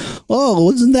he's like, oh,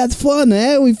 wasn't that fun,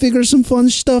 eh? We figured some fun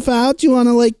stuff out. You want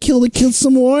to like kill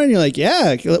some more? And you're like,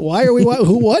 yeah, why are we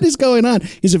what is going on?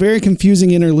 He's a very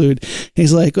confusing interlude.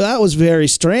 He's like, well, that was very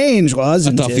strange,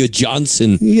 wasn't it? Cut off your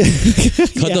Johnson.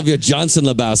 Cut off your Johnson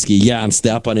Lebowski. Yeah, and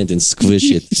step on it and squish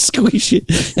it. Squish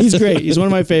it. He's great. He's one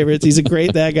of my favorites. He's a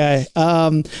great that guy.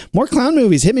 More clown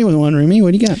movies. Hit me with one, Remy.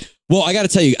 What do you got? Well, I got to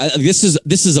tell you, this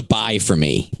is a buy for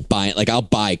me. I'll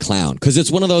buy Clown because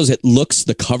it's one of those.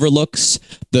 The cover looks,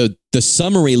 the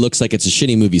summary looks like it's a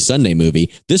shitty movie Sunday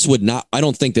movie. This would not. I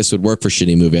don't think this would work for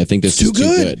shitty movie. I think this is too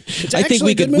good. I think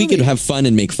we could have fun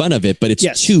and make fun of it, but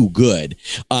it's too good.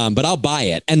 But I'll buy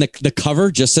it. And the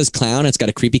cover just says clown. It's got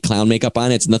a creepy clown makeup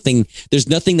on it. It's nothing. There's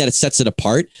nothing that sets it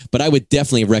apart. But I would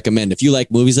definitely recommend if you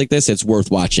like movies like this, it's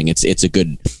worth watching. It's a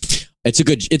good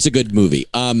movie.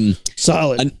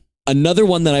 Solid. Another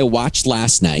one that I watched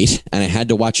last night, and I had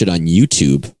to watch it on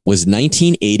YouTube, was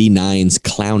 1989's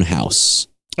Clown House.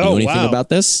 You know anything about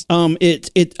this?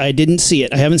 I didn't see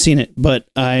it. I haven't seen it, but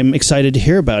I'm excited to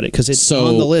hear about it because it's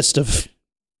on the list of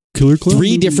killer clown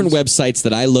 3 movies. different websites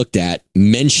that I looked at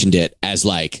mentioned it as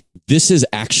like, this is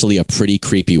actually a pretty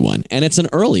creepy one. And it's an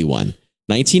early one,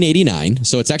 1989.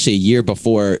 So it's actually a year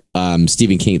before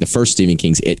Stephen King, the first Stephen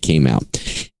King's It came out.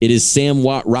 It is Sam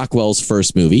Rockwell's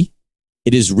first movie.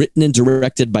 It is written and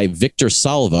directed by Victor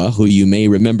Salva, who you may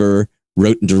remember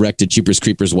wrote and directed Jeepers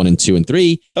Creepers 1 and 2 and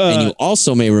 3. And you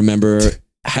also may remember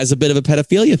has a bit of a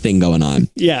pedophilia thing going on.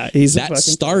 Yeah. That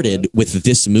started with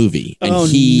this movie. And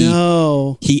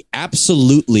he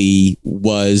absolutely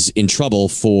was in trouble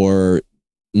for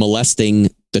molesting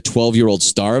the 12-year-old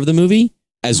star of the movie,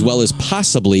 as well as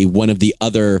possibly one of the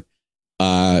other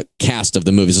cast of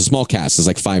the movie. It's a small cast. It's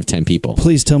like 5-10 people.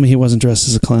 Please tell me he wasn't dressed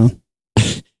as a clown.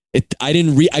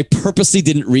 I purposely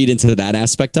didn't read into that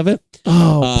aspect of it.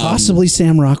 Oh, possibly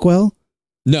Sam Rockwell?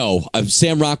 No,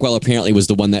 Sam Rockwell apparently was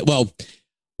the one that, well,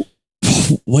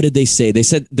 what did they say? They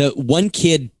said the one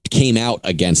kid came out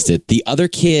against it. The other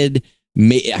kid,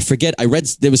 I forget, I read,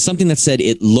 there was something that said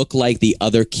it looked like the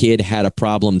other kid had a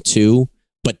problem too,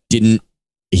 but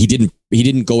he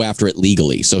didn't go after it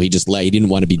legally. So he didn't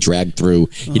want to be dragged through.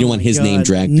 He didn't want his name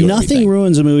dragged through. Nothing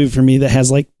ruins a movie for me that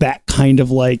has like that kind of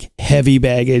like heavy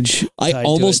baggage. I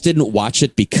almost didn't watch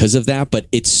it because of that, but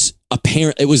it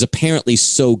was apparently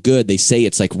so good. They say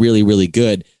it's like really, really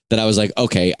good that I was like,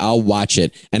 okay, I'll watch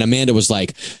it. And Amanda was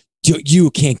like,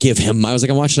 you can't give him. I was like,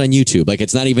 I'm watching it on YouTube. Like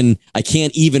it's not even, I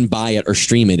can't even buy it or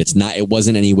stream it. It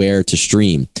wasn't anywhere to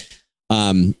stream.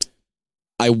 I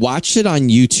watched it on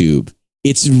YouTube.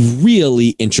 It's really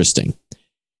interesting.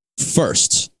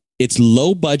 First, it's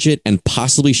low budget and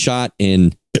possibly shot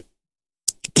in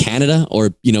Canada or,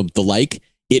 the like.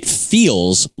 It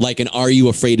feels like an Are You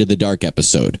Afraid of the Dark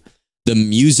episode. The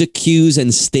music cues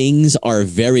and stings are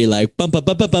very like bum, bum,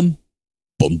 bum, bum, bum,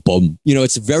 bum, bum.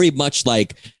 It's very much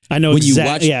like I know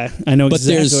exactly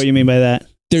what you mean by that.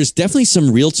 There's definitely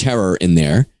some real terror in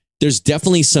there. There's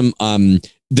definitely some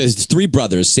there's 3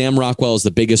 brothers. Sam Rockwell is the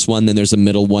biggest one. Then there's a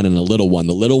middle one and a little one.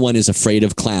 The little one is afraid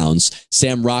of clowns.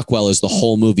 Sam Rockwell is the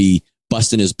whole movie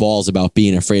busting his balls about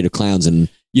being afraid of clowns and,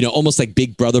 almost like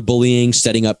big brother bullying,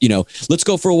 setting up, let's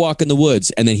go for a walk in the woods.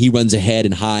 And then he runs ahead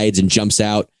and hides and jumps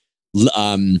out.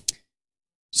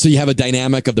 So you have a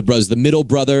dynamic of the brothers. The middle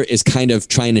brother is kind of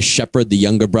trying to shepherd the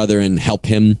younger brother and help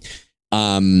him.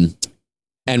 And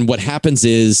what happens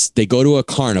is they go to a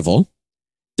carnival.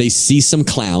 They see some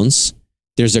clowns.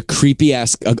 There's a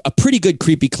pretty good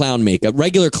creepy clown makeup,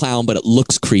 regular clown, but it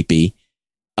looks creepy.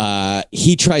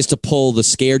 He tries to pull the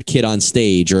scared kid on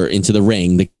stage or into the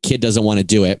ring. The kid doesn't want to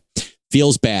do it,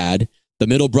 feels bad. The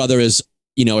middle brother is,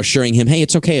 assuring him, hey,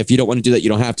 it's okay. If you don't want to do that, you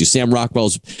don't have to. Sam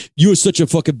Rockwell's, you're such a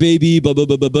fucking baby, blah, blah,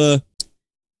 blah, blah, blah.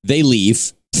 They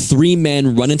leave. 3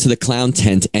 men run into the clown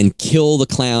tent and kill the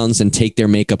clowns and take their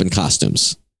makeup and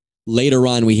costumes. Later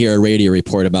on, we hear a radio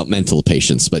report about mental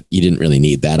patients, but you didn't really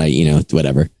need that.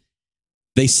 Whatever.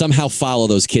 They somehow follow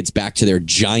those kids back to their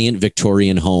giant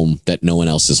Victorian home that no one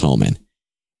else is home in.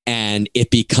 And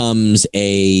it becomes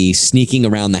a sneaking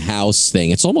around the house thing.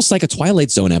 It's almost like a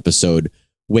Twilight Zone episode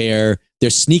where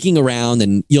they're sneaking around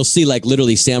and you'll see like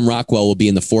literally Sam Rockwell will be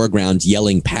in the foreground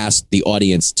yelling past the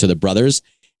audience to the brothers.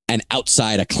 And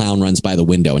outside a clown runs by the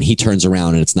window and he turns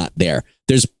around and it's not there.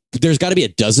 There's got to be a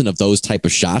dozen of those type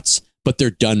of shots, but they're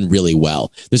done really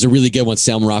well. There's a really good one.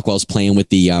 Sam Rockwell's playing with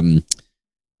the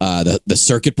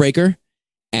circuit breaker.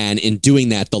 And in doing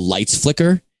that, the lights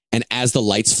flicker. And as the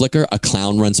lights flicker, a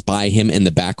clown runs by him in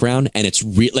the background. And it's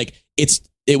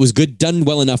it was good, done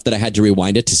well enough that I had to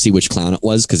rewind it to see which clown it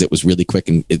was because it was really quick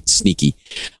and it's sneaky.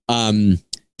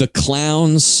 The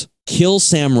clowns kill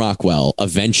Sam Rockwell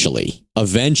eventually.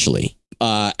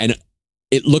 And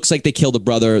it looks like they kill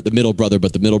the middle brother,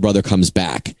 but the middle brother comes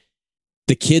back.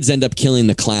 The kids end up killing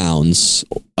the clowns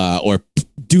or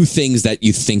do things that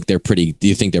you think they're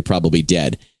probably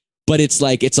dead. But it's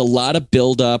a lot of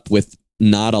buildup with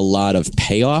not a lot of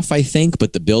payoff, I think,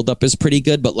 but the buildup is pretty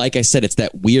good. But like I said, it's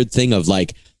that weird thing of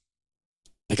like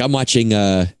I'm watching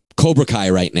Cobra Kai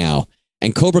right now,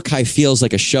 and Cobra Kai feels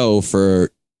like a show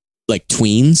for like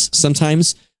tweens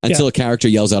sometimes until a character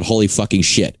yells out "holy fucking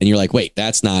shit," and you're like, wait,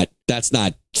 that's not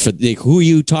for who are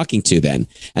you talking to then?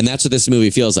 And that's what this movie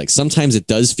feels like. Sometimes it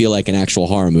does feel like an actual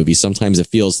horror movie. Sometimes it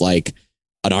feels like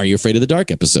an Are You Afraid of the Dark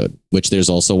episode, which there's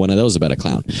also one of those about a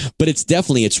clown. But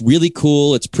it's really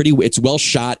cool. It's well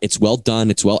shot. It's well done.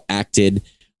 It's well acted.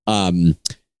 The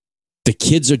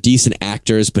kids are decent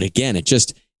actors, but again,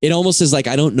 it almost is like,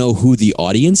 I don't know who the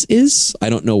audience is. I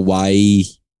don't know why.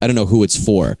 I don't know who it's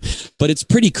for, but it's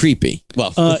pretty creepy.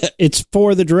 Well, it's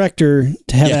for the director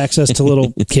to have access to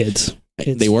little kids.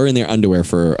 They were in their underwear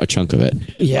for a chunk of it.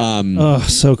 Yeah.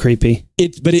 So creepy.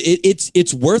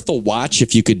 It's worth a watch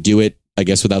if you could do it, I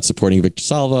guess, without supporting Victor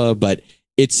Salva, but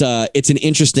it's an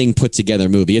interesting put together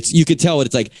movie. You could tell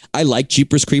it's like, I like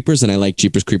Jeepers Creepers and I like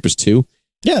Jeepers Creepers 2.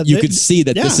 Yeah. You could see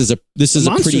that this is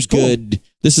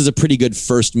a pretty good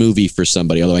first movie for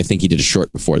somebody, although I think he did a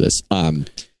short before this.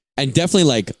 And definitely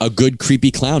like a good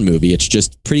creepy clown movie. It's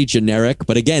just pretty generic,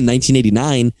 but again,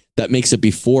 1989, that makes it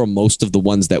before most of the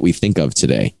ones that we think of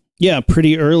today. Yeah,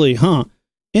 pretty early, huh?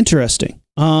 Interesting.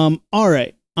 All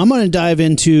right. I'm going to dive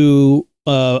into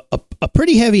a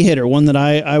pretty heavy hitter, one that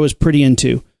I was pretty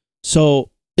into.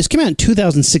 So this came out in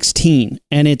 2016,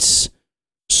 and it's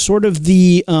sort of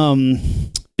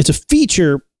it's a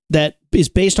feature that is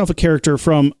based off a character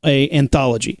from a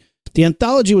anthology. The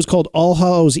anthology was called All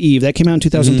Hallows Eve. That came out in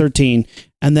 2013. Mm-hmm.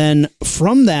 And then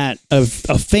from that, a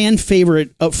fan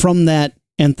favorite from that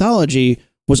anthology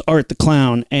was Art the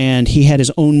Clown. And he had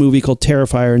his own movie called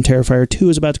Terrifier, and Terrifier 2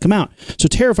 is about to come out. So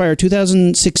Terrifier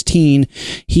 2016,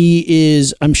 he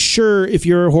is, I'm sure if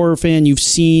you're a horror fan, you've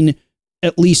seen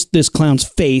at least this clown's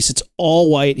face. It's all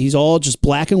white. He's all just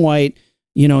black and white.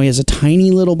 You know, he has a tiny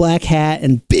little black hat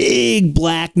and big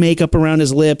black makeup around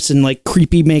his lips and like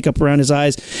creepy makeup around his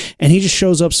eyes. And he just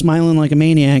shows up smiling like a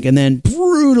maniac and then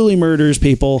brutally murders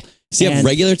people. Does he have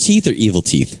regular teeth or evil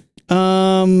teeth?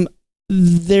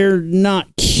 They're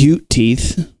not cute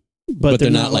teeth, but they're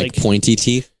not like pointy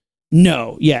teeth.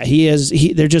 No. Yeah.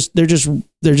 They're just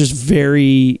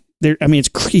very,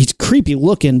 he's creepy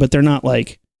looking, but they're not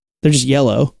like, they're just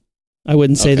yellow. I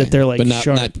wouldn't say that they're like but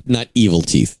sharp. Not evil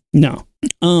teeth. No.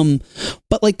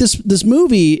 But like this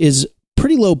movie is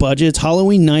pretty low budget. It's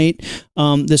Halloween night.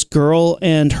 This girl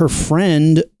and her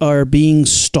friend are being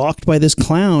stalked by this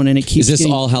clown, and it keeps. Is this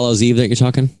All Hallows Eve that you're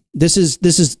talking? This is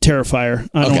Terrifier.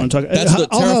 I don't want to talk.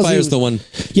 Terrifier is the one.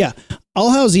 Yeah. All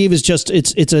Hallows Eve is just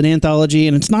it's an anthology,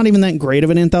 and it's not even that great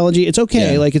of an anthology. It's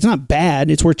okay. Yeah. Like it's not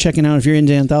bad. It's worth checking out if you're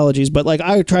into anthologies. But like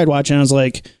I tried watching, I was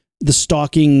like, the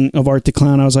stalking of Art the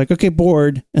Clown, I was like, okay,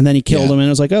 bored. And then he killed him, and I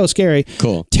was like, oh, scary.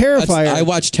 Cool. Terrifier. I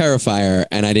watched Terrifier,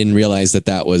 and I didn't realize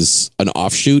that was an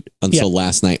offshoot until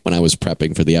last night when I was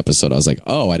prepping for the episode. I was like,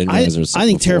 oh, I didn't realize there was something. I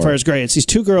think Terrifier is great. It's these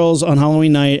two girls on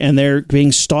Halloween night, and they're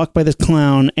being stalked by this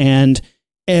clown, and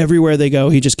everywhere they go,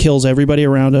 he just kills everybody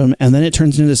around him. And then it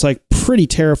turns into this like pretty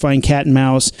terrifying cat and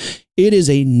mouse. It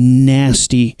is a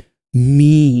nasty,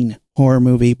 mean horror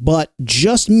movie, but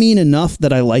just mean enough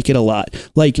that I like it a lot.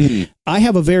 Like I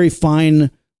have a very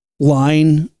fine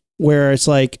line where it's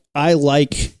like, I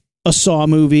like a Saw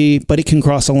movie, but it can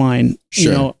cross a line, you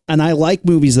know, and I like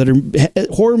movies that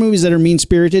are horror movies that are mean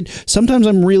spirited. Sometimes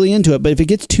I'm really into it, but if it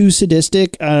gets too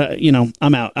sadistic, you know,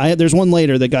 I'm out. There's one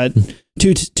later that got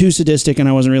too sadistic and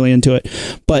I wasn't really into it,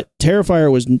 but Terrifier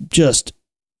was just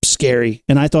scary.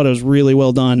 And I thought it was really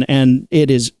well done. And it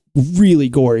is really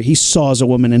gory. He saws a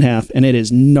woman in half, and it is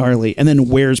gnarly, and then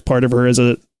wears part of her as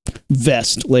a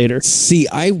vest later. See,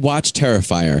 I watched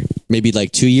Terrifier maybe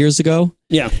like 2 years ago.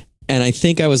 Yeah. And I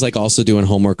think I was like also doing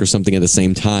homework or something at the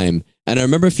same time. And I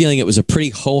remember feeling it was a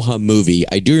pretty ho-hum movie.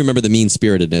 I do remember the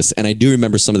mean-spiritedness, and I do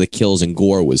remember some of the kills and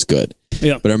gore was good.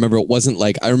 Yeah. But I remember it wasn't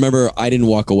like, I didn't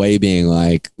walk away being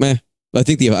like, meh. I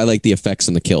think I like the effects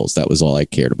and the kills. That was all I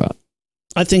cared about.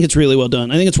 I think it's really well done.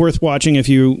 I think it's worth watching if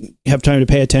you have time to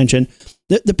pay attention.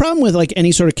 The problem with like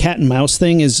any sort of cat and mouse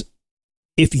thing is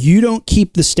if you don't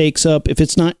keep the stakes up, if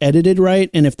it's not edited right,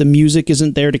 and if the music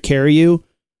isn't there to carry you,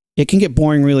 it can get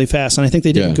boring really fast. And I think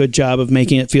they did a good job of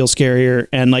making it feel scarier.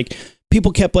 And like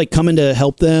people kept like coming to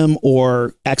help them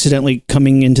or accidentally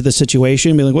coming into the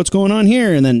situation, be like, what's going on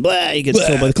here? And then blah, he gets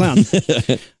killed by the clown.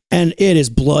 And it is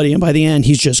bloody. And by the end,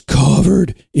 he's just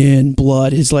covered in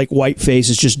blood. His like white face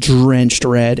is just drenched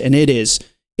red. And it's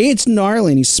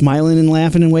gnarly. And he's smiling and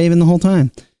laughing and waving the whole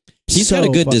time. He's got a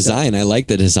good design. I like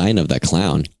the design of that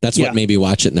clown. That's what made me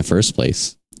watch it in the first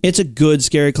place. It's a good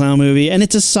scary clown movie. And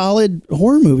it's a solid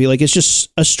horror movie. Like it's just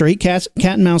a straight cat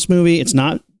and mouse movie. It's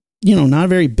not, not a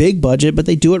very big budget, but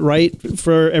they do it right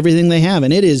for everything they have.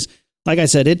 And it is, like I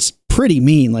said, it's pretty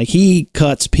mean. Like he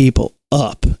cuts people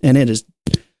up, and it is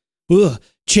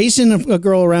chasing a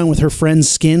girl around with her friend's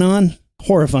skin on.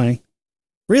 Horrifying.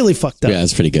 Really fucked up. Yeah,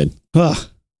 that's pretty good.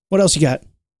 What else you got?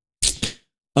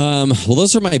 Well,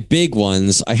 those are my big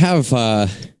ones. I have,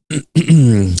 do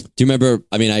you remember,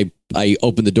 I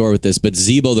opened the door with this, but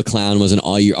Zeebo the Clown was an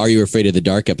Are You Afraid of the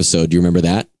Dark episode. Do you remember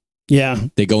that? Yeah.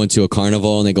 They go into a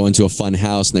carnival and they go into a fun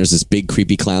house, and there's this big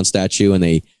creepy clown statue, and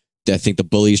I think the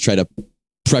bullies try to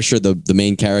pressure the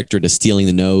main character to stealing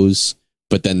the nose.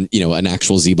 But then, an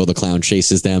actual Zeebo the Clown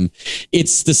chases them.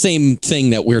 It's the same thing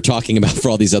that we're talking about for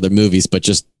all these other movies, but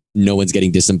just no one's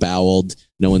getting disemboweled.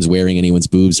 No one's wearing anyone's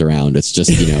boobs around. It's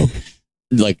just,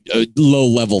 like low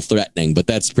level threatening, but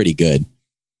that's pretty good.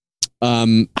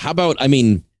 How about,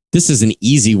 this is an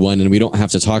easy one and we don't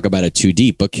have to talk about it too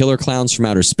deep, but Killer Clowns from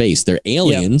Outer Space. They're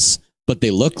aliens, but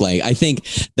they look like, I think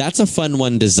that's a fun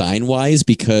one design wise,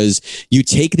 because you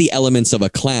take the elements of a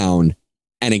clown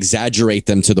and exaggerate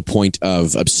them to the point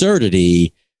of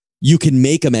absurdity. You can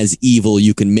make them as evil.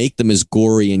 You can make them as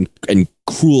gory and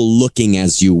cruel looking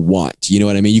as you want. You know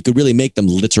what I mean? You could really make them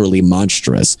literally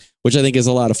monstrous, which I think is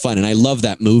a lot of fun. And I love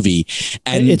that movie.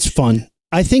 And it's fun.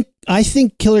 I think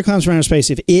Killer Clowns from Outer Space,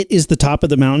 if it is the top of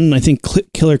the mountain, I think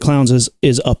Killer Clowns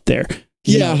is up there.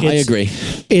 I agree.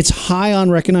 It's high on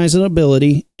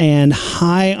recognizability and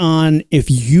high on,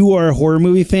 if you are a horror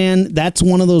movie fan, that's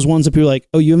one of those ones that people are like,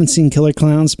 oh, you haven't seen Killer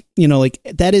Clowns?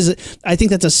 That is, I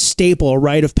think that's a staple, a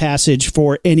rite of passage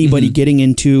for anybody getting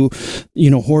into,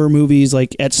 horror movies.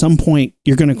 Like at some point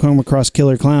you're going to come across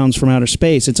Killer Clowns from Outer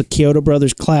Space. It's a Kyoto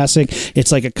Brothers classic.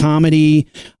 It's like a comedy.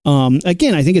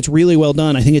 Again, I think it's really well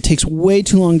done. I think it takes way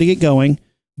too long to get going,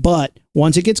 but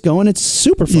once it gets going, it's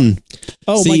super fun.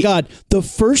 Oh my God. The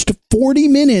first 40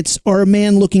 minutes are a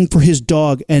man looking for his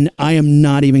dog. And I am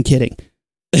not even kidding.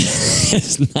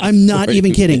 I'm not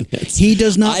even kidding. He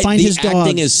does not find his dog. The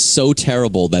acting is so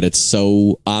terrible that it's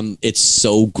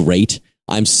so great.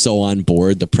 I'm so on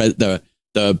board. The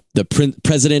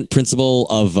principal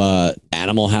of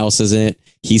Animal House is in it.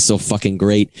 He's so fucking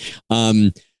great.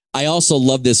 I also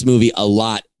love this movie a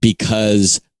lot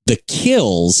because the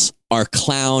kills are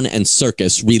clown and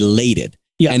circus related.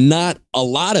 Yeah. And not a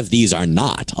lot of these are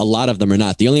not. A lot of them are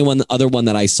not. The only other one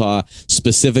that I saw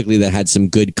specifically that had some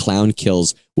good clown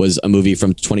kills was a movie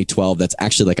from 2012 that's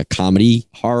actually like a comedy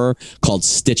horror called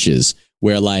Stitches,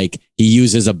 where like he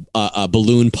uses a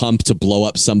balloon pump to blow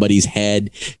up somebody's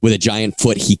head with a giant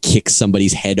foot. He kicks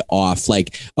somebody's head off.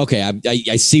 Like, okay,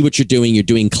 I see what you're doing. You're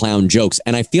doing clown jokes.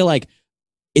 And I feel like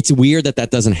it's weird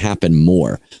that doesn't happen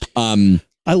more.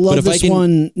 I love this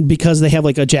one because they have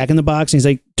like a Jack in the Box and he's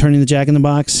like turning the Jack in the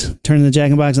Box, and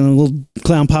the little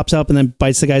clown pops up and then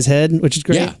bites the guy's head, which is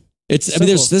great. Yeah.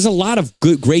 There's a lot of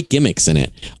great gimmicks in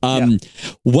it.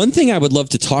 One thing I would love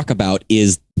to talk about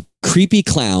is creepy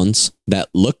clowns that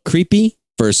look creepy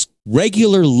versus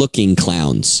regular looking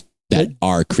clowns that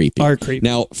are creepy.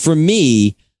 Now, for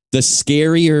me, the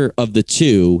scarier of the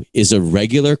two is a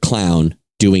regular clown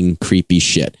doing creepy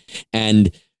shit.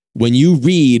 And when you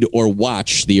read or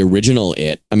watch the original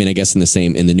It, I guess in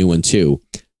the new one too,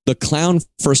 the clown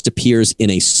first appears in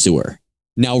a sewer.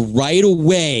 Now, right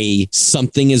away,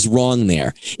 something is wrong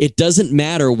there. It doesn't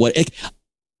matter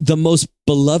the most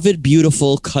beloved,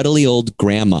 beautiful, cuddly old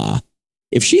grandma,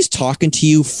 if she's talking to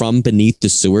you from beneath the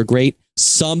sewer grate,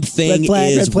 something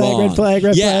is wrong. Red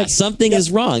flag. Something is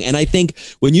wrong. And I think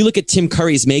when you look at Tim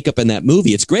Curry's makeup in that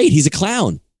movie, it's great. He's a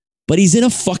clown. But he's in a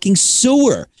fucking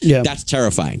sewer. Yeah. That's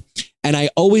terrifying. And I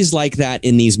always like that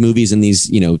in these movies and these,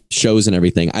 shows and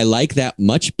everything. I like that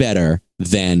much better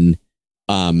than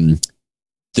the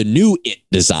new It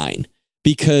design.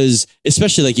 Because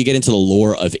especially like you get into the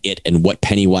lore of It and what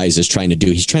Pennywise is trying to do.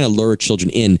 He's trying to lure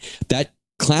children in. That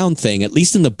clown thing, at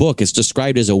least in the book, is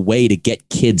described as a way to get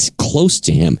kids close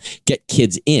to him, get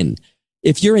kids in.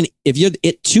 If you're the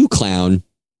It 2 clown,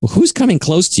 well, who's coming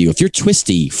close to you? If you're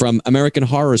Twisty from American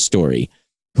Horror Story,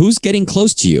 who's getting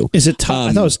close to you? Is it?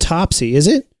 I thought it was Topsy. Is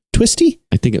it Twisty?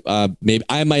 I think maybe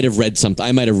I might have read something.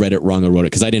 I might have read it wrong or wrote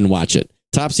it because I didn't watch it.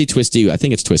 Topsy, Twisty. I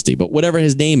think it's Twisty, but whatever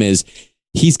his name is,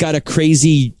 he's got a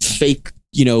crazy fake,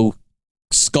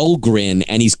 skull grin,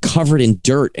 and he's covered in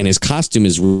dirt, and his costume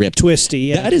is ripped. Twisty.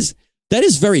 Yeah. That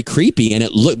is very creepy, and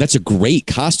that's a great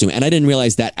costume. And I didn't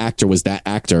realize that actor was that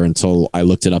actor until I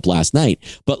looked it up last night.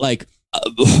 But like.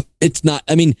 It's not.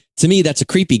 To me, that's a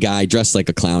creepy guy dressed like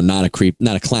a clown, not a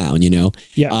clown.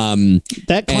 Yeah.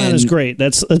 That clown is great.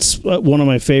 That's one of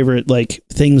my favorite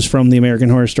things from the American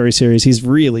Horror Story series. He's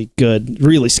really good,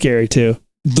 really scary too.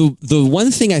 The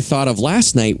one thing I thought of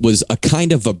last night was a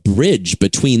kind of a bridge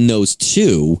between those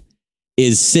two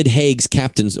is Sid Haig's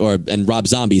and Rob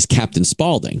Zombie's Captain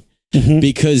Spaulding,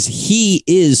 because he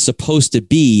is supposed to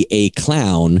be a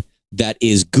clown that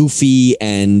is goofy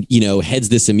and, heads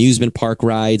this amusement park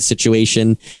ride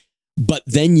situation. But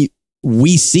then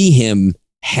we see him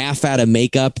half out of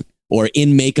makeup or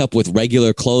in makeup with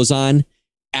regular clothes on,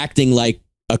 acting like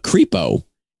a creepo.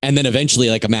 And then eventually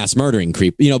like a mass murdering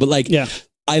creep,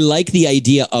 I like the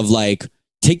idea of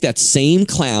take that same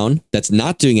clown that's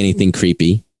not doing anything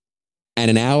creepy, and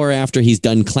an hour after he's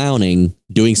done clowning,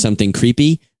 doing something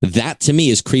creepy. That to me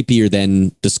is creepier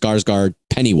than the Skarsgård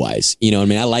Pennywise.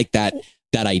 I like that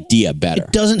idea better.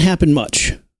 It doesn't happen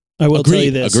much. I will tell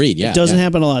you this. Agreed. Yeah. It doesn't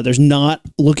happen a lot. There's not,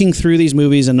 looking through these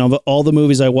movies and of all the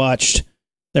movies I watched,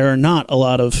 there are not a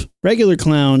lot of regular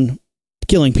clown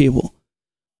killing people.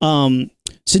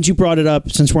 Since you brought it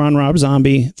up, since we're on Rob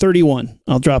Zombie, 31.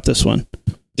 I'll drop this one.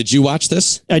 Did you watch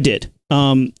this? I did.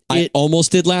 I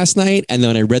almost did last night, and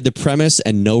then I read the premise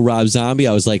and no Rob Zombie.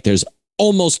 I was like, there's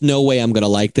almost no way I'm going to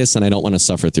like this, and I don't want to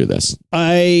suffer through this.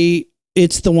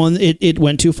 It's the one, it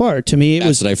went too far. To me,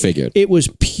 That's what I figured. It was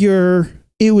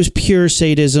pure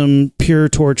sadism, pure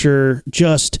torture.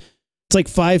 Just, it's like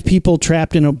 5 people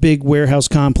trapped in a big warehouse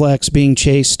complex being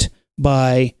chased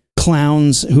by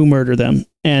clowns who murder them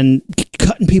and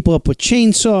cutting people up with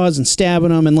chainsaws and stabbing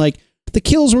them. And like, the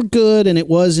kills were good and it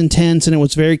was intense and it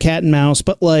was very cat and mouse,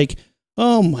 but like,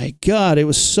 oh my God, it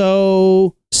was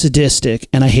so sadistic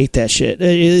and I hate that shit.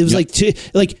 It was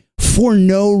like for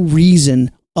no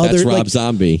reason other. That's Rob like,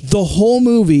 Zombie. The whole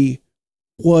movie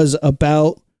was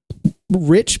about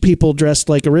rich people dressed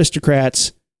like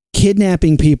aristocrats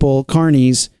kidnapping people,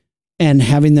 carnies, and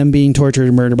having them being tortured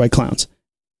and murdered by clowns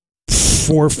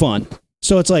for fun.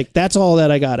 So it's like, that's all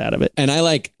that I got out of it. And I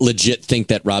like legit think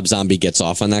that Rob Zombie gets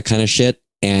off on that kind of shit.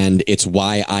 And it's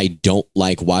why I don't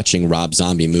like watching Rob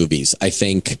Zombie movies. I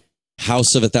think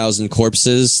House of 1,000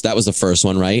 Corpses, that was the first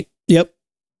one, right? Yep.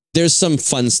 There's some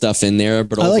fun stuff in there,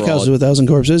 but I overall, like House of 1,000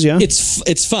 Corpses, yeah.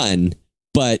 It's fun,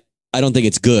 but I don't think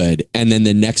it's good. And then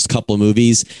the next couple of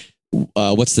movies,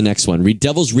 what's the next one?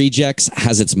 Devil's Rejects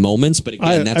has its moments, but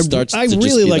again, I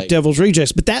really like Devil's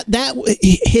Rejects, but that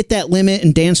hit that limit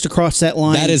and danced across that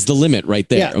line. That is the limit right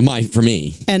there, for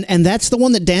me. And that's the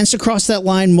one that danced across that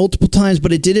line multiple times,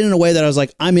 but it did it in a way that I was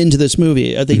like, I'm into this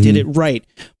movie. They did it right.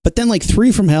 But then like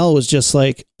 3 from Hell was just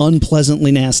like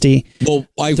unpleasantly nasty. Well,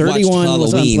 I watched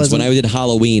Halloween. When I did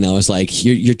Halloween, I was like,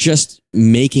 you're just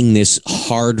making this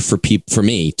hard for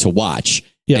me to watch,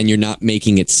 and you're not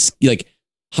making it like.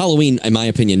 Halloween, in my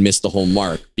opinion, missed the whole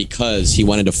mark because he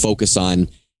wanted to focus on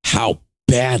how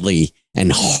badly and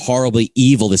horribly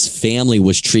evil this family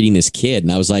was treating this kid.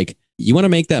 And I was like, you want to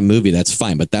make that movie, that's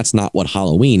fine, but that's not what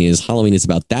Halloween is. Halloween is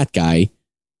about that guy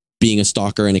being a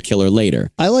stalker and a killer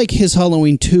later. I like his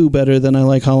Halloween 2 better than I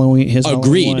like Halloween. Agreed,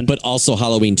 Halloween 1. But also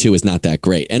Halloween 2 is not that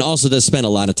great. And also does spend a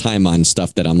lot of time on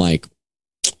stuff that I'm like,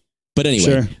 but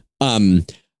anyway, sure.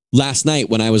 Last night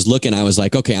when I was looking, I was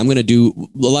like, okay, I'm going to do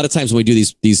a lot of times when we do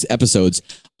these episodes,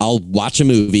 I'll watch a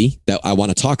movie that I want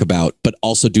to talk about, but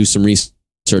also do some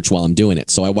research while I'm doing it.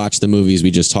 So I watched the movies we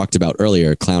just talked about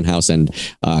earlier, Clown House and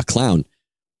Clown.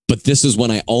 But this is when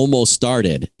I almost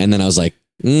started. And then I was like,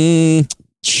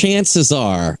 chances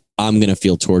are I'm going to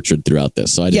feel tortured throughout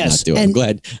this. So I did not do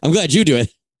it. I'm glad you do it.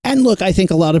 And look, I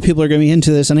think a lot of people are going to be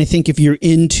into this. And I think if you're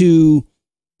into,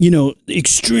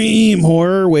 extreme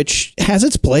horror, which has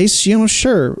its place,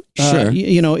 sure. I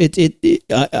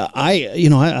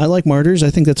like Martyrs. I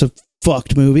think that's a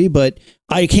fucked movie, but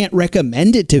I can't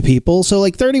recommend it to people. So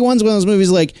like 31's one of those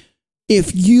movies, like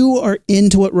if you are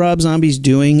into what Rob Zombie's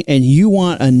doing and you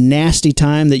want a nasty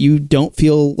time that you don't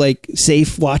feel like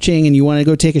safe watching and you want to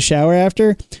go take a shower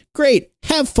after, great.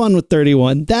 Have fun with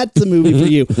 31. That's the movie for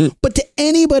you. But to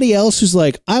anybody else who's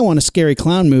like, I want a scary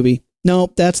clown movie,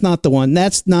 no, that's not the one.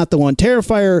 That's not the one.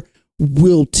 Terrifier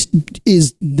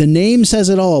is the name says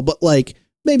it all, but like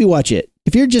maybe watch it.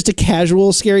 If you're just a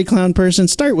casual scary clown person,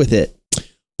 start with it.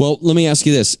 Well, let me ask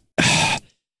you this.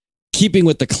 Keeping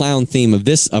with the clown theme of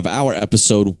our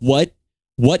episode, what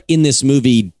in this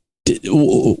movie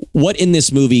what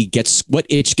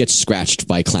itch ggets scratched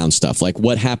by clown stuff? Like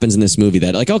what happens in this movie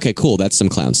that like, okay, cool, that's some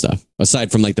clown stuff.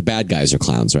 Aside from like the bad guys are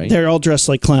clowns, right? They're all dressed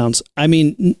like clowns. I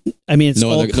mean, it's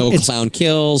no clown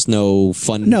kills, no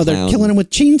fun. No, they're killing them with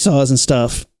chainsaws and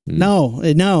stuff. No,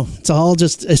 it's all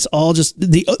just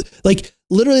the like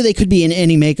literally they could be in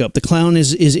any makeup. The clown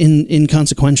is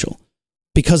inconsequential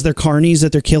because they're carnies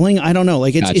that they're killing. I don't know.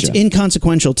 Like it's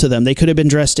inconsequential to them. They could have been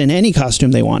dressed in any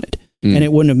costume they wanted. And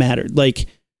it wouldn't have mattered. Like,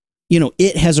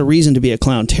 it has a reason to be a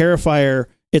clown. Terrifier,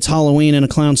 it's Halloween and a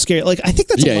clown scare. Like, I think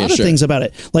that's a lot of things about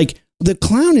it. Like, the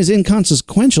clown is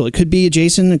inconsequential. It could be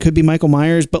Jason, it could be Michael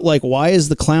Myers, but like, why is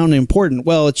the clown important?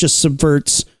 Well, it just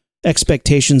subverts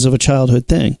expectations of a childhood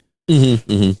thing.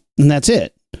 And that's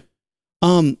it.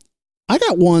 I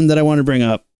got one that I want to bring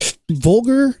up.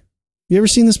 Vulgar. You ever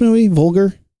seen this movie,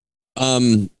 Vulgar?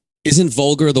 Isn't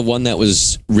Vulgar the one that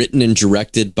was written and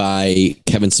directed by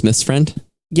Kevin Smith's friend?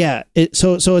 Yeah.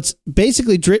 So it's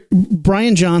basically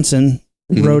Brian Johnson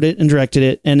wrote it and directed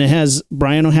it, and it has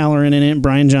Brian O'Halloran in it,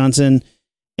 Brian Johnson,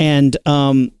 and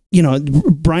Brian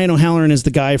O'Halloran is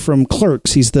the guy from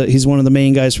Clerks. He's one of the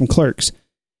main guys from Clerks,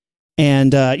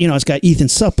 And, it's got Ethan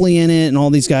Suplee in it and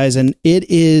all these guys. And it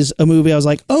is a movie I was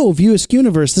like, oh, View Askew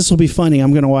universe, this will be funny.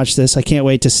 I'm going to watch this. I can't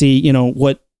wait to see,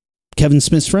 what Kevin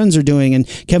Smith's friends are doing. And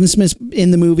Kevin Smith's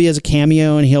in the movie as a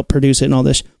cameo and he helped produce it and all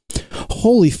this.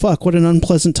 Holy fuck, what an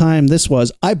unpleasant time this was.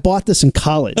 I bought this in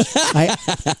college.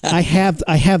 I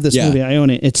have this movie. I own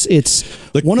it. It's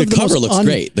one of the cover looks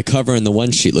great. The cover and the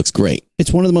one sheet looks great.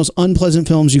 It's one of the most unpleasant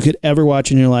films you could ever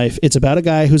watch in your life. It's about a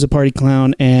guy who's a party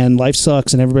clown and life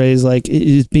sucks and everybody's like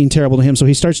it's being terrible to him. So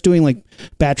he starts doing like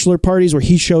bachelor parties where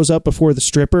he shows up before the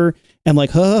stripper and like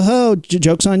ho,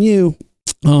 joke's on you.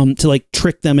 To like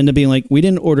trick them into being like, we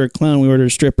didn't order a clown, we ordered a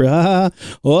stripper.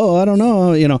 Oh, I don't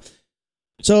know,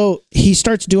 So he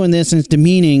starts doing this and it's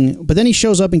demeaning, but then he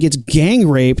shows up and gets gang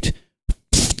raped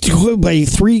by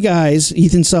 3 guys.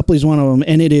 Ethan Supplee's one of them,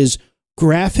 and it is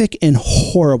graphic and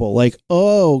horrible. Like,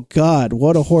 oh God,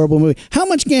 what a horrible movie. How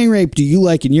much gang rape do you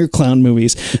like in your clown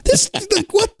movies? This,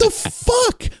 like, what the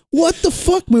fuck? What the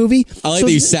fuck movie? I like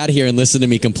that you sat here and listened to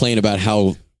me complain about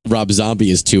how Rob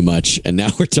Zombie is too much, and now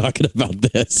we're talking about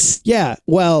this. Yeah,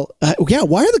 well,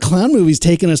 why are the clown movies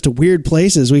taking us to weird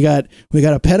places? We got a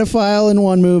pedophile in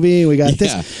one movie. We got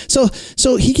this.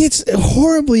 So he gets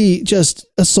horribly just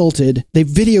assaulted. They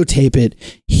videotape it.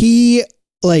 He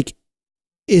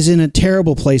is in a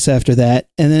terrible place after that,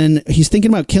 and then he's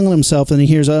thinking about killing himself, and he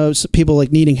hears people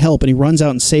like needing help, and he runs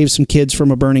out and saves some kids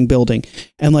from a burning building,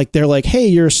 and like they're like, hey,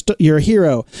 you're a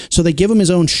hero. So they give him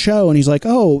his own show, and he's like,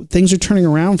 oh, things are turning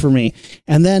around for me.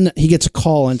 And then he gets a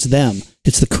call, and it's them.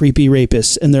 It's the creepy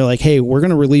rapists, and they're like, hey, we're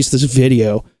gonna release this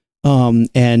video,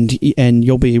 and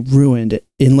you'll be ruined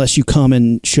unless you come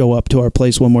and show up to our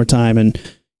place one more time, and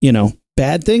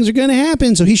bad things are going to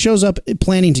happen. So he shows up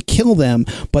planning to kill them,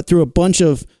 but through a bunch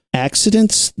of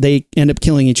accidents, they end up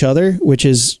killing each other, which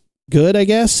is good, I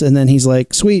guess. And then he's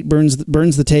like, sweet, burns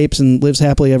the tapes and lives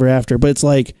happily ever after. But it's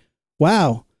like,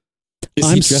 wow. Is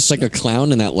he dressed like a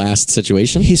clown in that last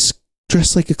situation? He's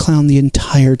dressed like a clown the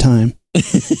entire time.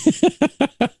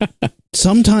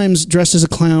 Sometimes dressed as a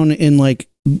clown in like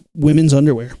women's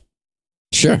underwear.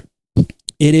 Sure.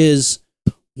 It is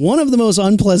one of the most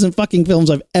unpleasant fucking films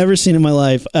I've ever seen in my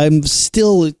life. I'm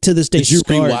still to this day Did you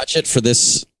scarred. rewatch it for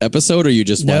this episode, or you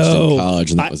just watched it in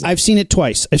college? And that was it? I've seen it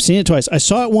twice. I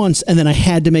saw it once, and then I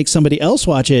had to make somebody else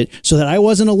watch it so that I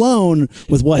wasn't alone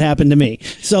with what happened to me.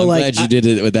 So I'm glad you did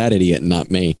it with that idiot and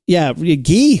not me. Yeah,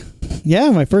 Guy.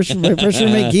 Yeah, my first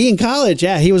roommate Guy in college.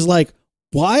 Yeah, he was like,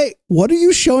 why? What are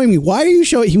you showing me? Why are you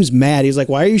showing? He was mad. He was like,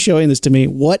 why are you showing this to me?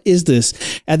 What is this?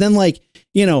 And then what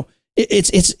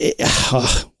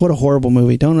a horrible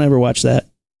movie. Don't ever watch that.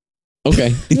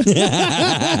 Okay.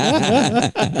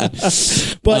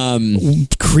 But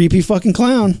creepy fucking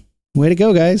clown. Way to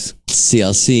go, guys.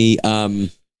 CLC.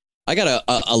 I got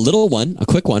a little one, a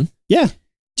quick one. Yeah.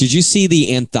 Did you see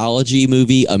the anthology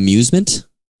movie Amusement?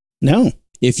 No.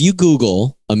 If you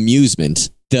Google Amusement,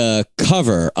 the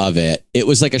cover of it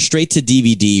was like a straight to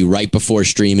DVD right before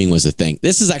streaming was a thing.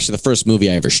 This is actually the first movie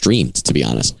I ever streamed, to be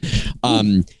honest.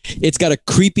 It's got a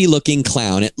creepy looking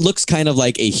clown. It looks kind of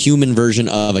like a human version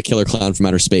of a killer clown from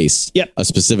outer space. Yep. A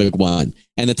specific one.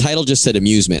 And the title just said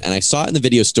Amusement. And I saw it in the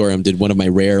video store and did one of my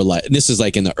rare, and this is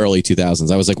like in the early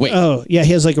 2000s. I was like, wait. Oh, yeah.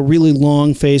 He has like a really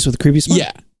long face with a creepy smile.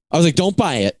 Yeah. I was like, don't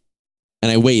buy it.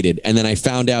 And I waited. And then I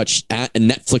found out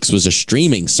Netflix was a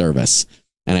streaming service.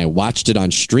 And I watched it on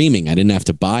streaming. I didn't have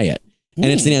to buy it. And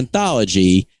it's an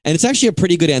anthology. And it's actually a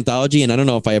pretty good anthology. And I don't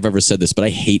know if I have ever said this, but I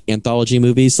hate anthology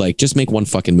movies. Like, just make one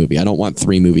fucking movie. I don't want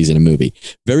 3 movies in a movie.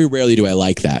 Very rarely do I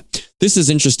like that. This is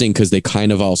interesting because they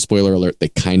kind of all, spoiler alert, they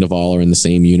kind of all are in the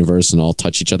same universe and all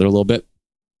touch each other a little bit.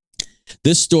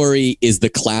 This story is the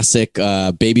classic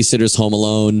Babysitter's Home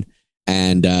Alone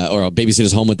or a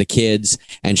Babysitter's Home with the kids.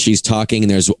 And she's talking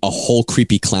and there's a whole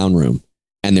creepy clown room.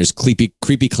 And there's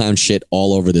creepy clown shit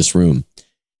all over this room.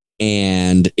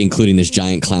 And including this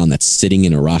giant clown that's sitting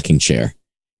in a rocking chair.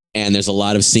 And there's a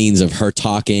lot of scenes of her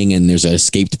talking and there's an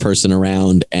escaped person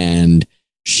around and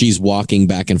she's walking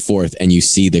back and forth and you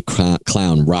see the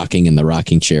clown rocking in the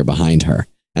rocking chair behind her.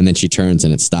 And then she turns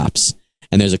and it stops.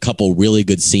 And there's a couple really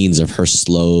good scenes of her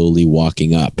slowly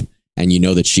walking up. And you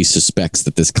know that she suspects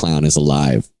that this clown is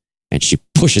alive. And she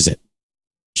pushes it.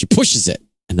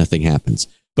 And nothing happens.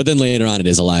 But then later on, it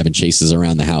is alive and chases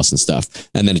around the house and stuff.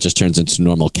 And then it just turns into a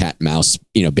normal cat, mouse,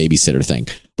 babysitter thing.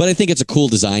 But I think it's a cool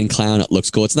design clown. It looks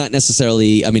cool. It's not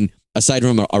necessarily, aside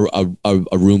from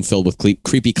a room filled with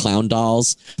creepy clown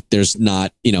dolls, there's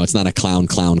not, it's not a clown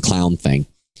thing.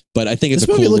 But I think it's a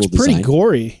cool little design. This movie looks pretty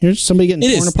gory. Here's somebody getting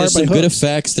torn apart by hooks. There's some good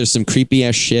effects. There's some creepy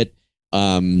ass shit.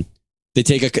 They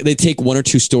take one or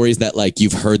two stories that like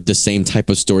you've heard the same type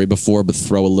of story before, but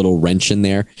throw a little wrench in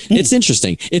there. It's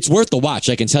interesting. It's worth the watch.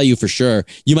 I can tell you for sure.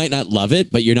 You might not love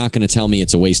it, but you're not going to tell me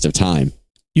it's a waste of time.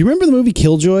 You remember the movie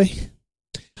Killjoy?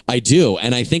 I do,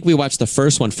 and I think we watched the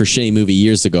first one for Shitty Movie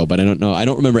years ago, but I don't know. I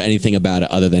don't remember anything about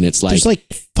it other than it's like... There's like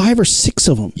 5 or 6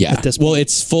 of them at this point. Well,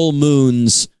 it's Full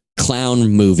Moon's clown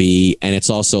movie, and it's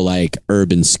also like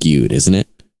urban skewed, isn't it?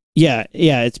 Yeah,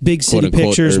 it's Big City Quote, unquote,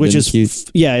 Pictures, which is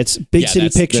it's Big City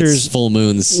Pictures, that's Full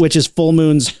Moon's, which is Full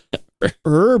Moon's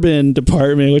urban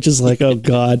department, which is like, oh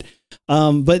god.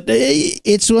 But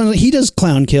it's when he does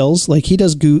clown kills, like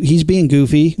he's being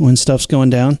goofy when stuff's going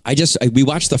down. We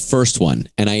watched the first one,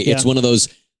 and it's one of those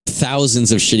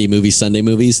thousands of Shitty Movie Sunday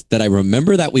movies that I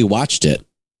remember that we watched it,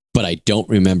 but I don't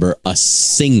remember a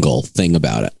single thing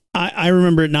about it. I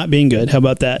remember it not being good. How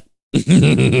about that?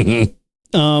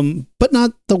 But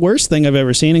not the worst thing I've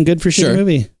ever seen, and good for shitty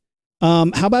movie.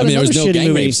 How about there was no shitty gang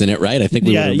movie? rapes in it, right? I think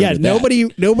we that.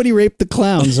 Nobody raped the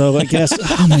clowns, so I guess.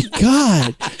 Oh my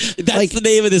god, that's the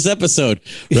name of this episode,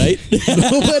 right?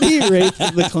 Nobody raped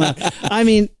the clown. I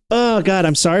mean, oh god,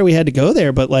 I'm sorry we had to go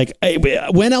there, but like,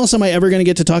 when else am I ever going to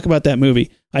get to talk about that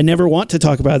movie? I never want to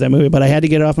talk about that movie, but I had to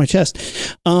get it off my chest.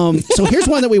 So here's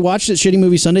one that we watched at Shitty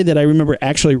Movie Sunday that I remember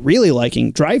actually really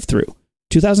liking: Drive Through.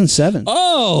 2007.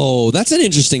 Oh, that's an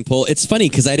interesting poll. It's funny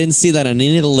because I didn't see that on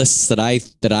any of the lists that I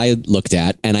looked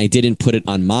at, and I didn't put it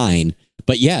on mine.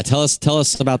 But yeah, tell us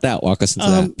about that. Walk us into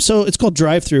that. So it's called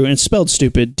Drive Through, and it's spelled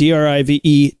stupid.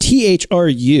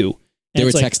 DRIVETHRU. They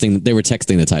were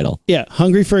texting the title. Yeah,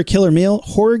 hungry for a killer meal?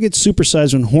 Horror gets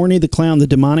supersized when Horny the Clown, the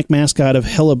demonic mascot of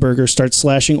Hella Burger, starts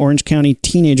slashing Orange County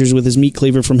teenagers with his meat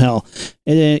cleaver from hell.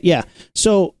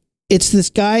 So it's this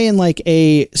guy in like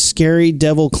a scary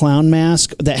devil clown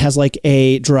mask that has like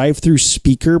a drive-through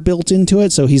speaker built into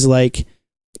it. So he's like,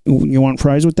 you want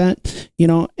fries with that?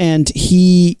 And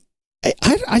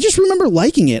I just remember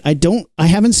liking it. I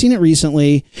haven't seen it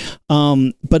recently.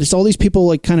 But it's all these people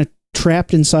like kind of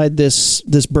trapped inside this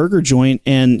burger joint,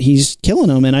 and he's killing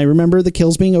them. And I remember the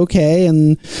kills being okay,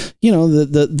 and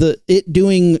it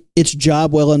doing its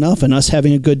job well enough, and us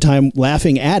having a good time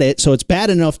laughing at it. So it's bad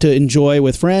enough to enjoy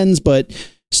with friends, but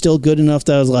still good enough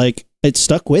that I was like, it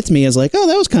stuck with me as like, oh,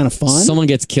 that was kind of fun. Someone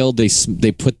gets killed. They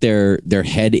put their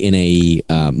head in a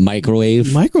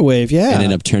microwave. Yeah, and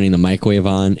end up turning the microwave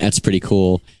on. That's pretty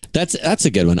cool. That's a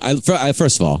good one.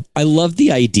 First of all, I love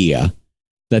the idea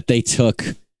that they took.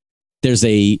 There's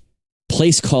a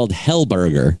place called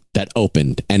Hellburger that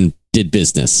opened and did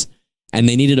business, and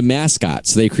they needed a mascot.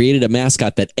 So they created a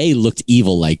mascot that looked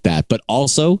evil like that, but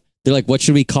also they're like, what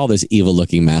should we call this evil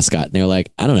looking mascot? And they're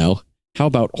like, I don't know. How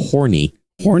about Horny?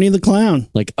 Horny the Clown.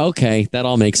 Like, okay, that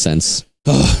all makes sense.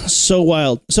 So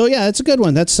wild. So yeah, it's a good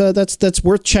one. That's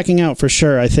worth checking out for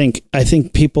sure. I think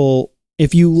people,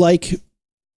 if you like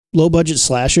low budget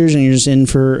slashers and you're just in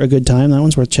for a good time, that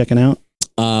one's worth checking out.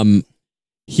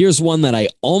 Here's one that I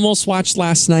almost watched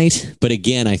last night, but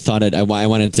again, I thought I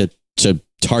wanted to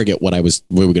target what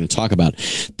we were going to talk about.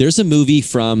 There's a movie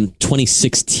from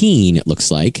 2016, it looks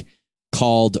like,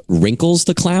 called Wrinkles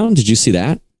the Clown. Did you see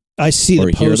that? I see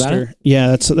the poster.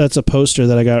 Yeah, that's a poster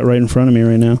that I got right in front of me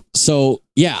right now. So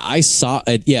yeah, I saw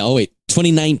it. Yeah. Oh wait,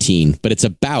 2019, but it's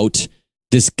about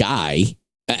this guy,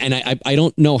 and I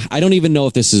don't know. I don't even know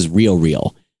if this is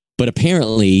real, but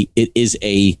apparently it is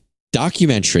a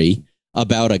documentary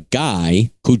about a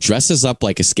guy who dresses up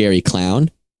like a scary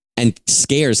clown and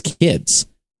scares kids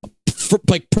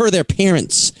per their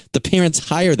parents. The parents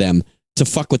hire them to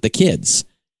fuck with the kids.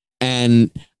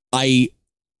 And I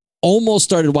almost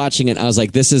started watching it. I was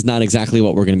like, this is not exactly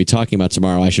what we're going to be talking about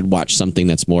tomorrow. I should watch something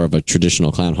that's more of a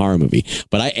traditional clown horror movie.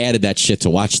 But I added that shit to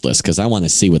watch list because I want to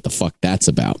see what the fuck that's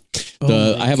about.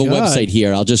 I have a website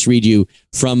here. I'll just read you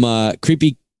from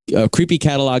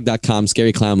creepycatalog.com,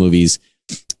 scary clown movies.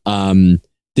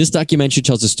 This documentary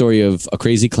tells the story of a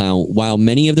crazy clown. While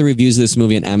many of the reviews of this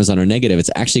movie on Amazon are negative, it's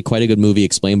actually quite a good movie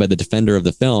explained by the defender of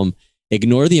the film.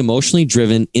 Ignore the emotionally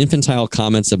driven, infantile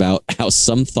comments about how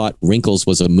some thought Wrinkles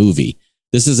was a movie.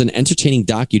 This is an entertaining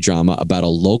docudrama about a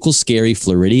local scary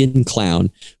Floridian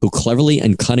clown who cleverly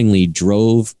and cunningly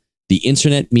drove the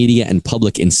internet, media, and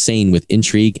public insane with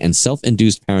intrigue and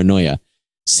self-induced paranoia.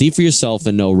 See for yourself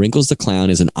and know Wrinkles the Clown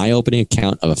is an eye-opening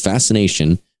account of a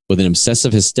fascination with an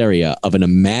obsessive hysteria of an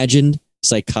imagined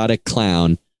psychotic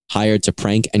clown hired to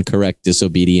prank and correct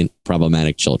disobedient,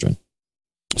 problematic children.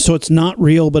 So it's not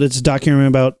real, but it's a documentary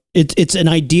about it. It's an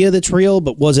idea that's real,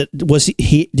 but did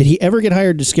he ever get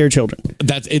hired to scare children?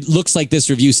 It looks like this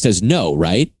review says no,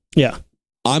 right? Yeah.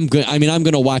 I'm going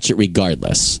to watch it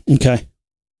regardless. Okay.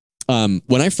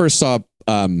 When I first saw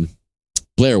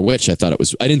Blair Witch, I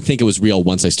didn't think it was real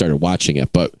once I started watching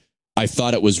it, but I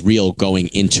thought it was real going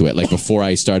into it. Like before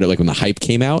I started, like when the hype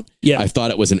came out, I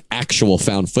thought it was an actual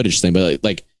found footage thing, but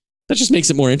like that just makes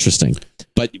it more interesting.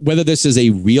 But whether this is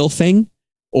a real thing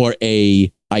or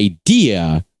a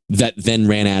idea that then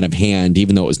ran out of hand,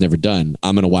 even though it was never done,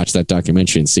 I'm going to watch that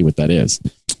documentary and see what that is.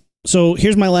 So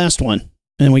here's my last one,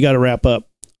 and we got to wrap up.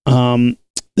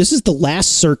 This is The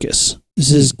Last Circus.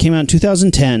 Came out in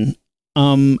 2010.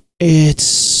 It's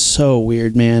so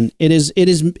weird, man. It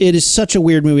is such a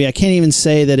weird movie. I can't even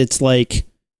say that it's like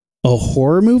a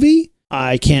horror movie.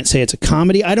 I can't say it's a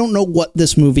comedy. I don't know what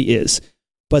this movie is,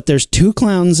 but there's two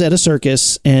clowns at a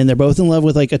circus and they're both in love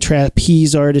with like a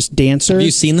trapeze artist dancer. Have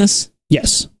you seen this?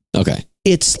 Yes. Okay.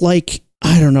 It's like,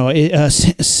 I don't know,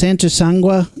 Santa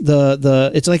Sangua,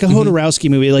 it's like a Jodorowsky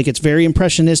movie. Like it's very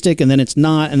impressionistic and then it's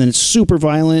not, and then it's super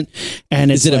violent.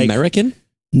 And it's Is it like, American?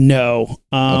 No.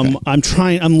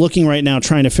 Okay. I'm looking right now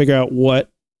trying to figure out what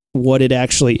it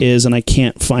actually is, and I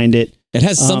can't find it. It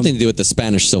has something to do with the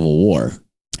Spanish Civil War.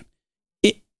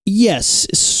 Yes,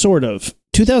 sort of.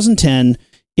 2010.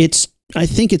 I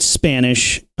think it's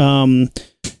Spanish.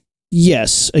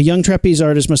 Yes, a young trapeze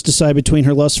artist must decide between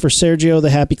her lust for Sergio, the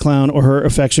happy clown, or her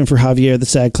affection for Javier, the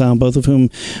sad clown, both of whom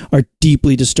are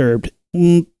deeply disturbed.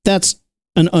 That's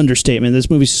an understatement. This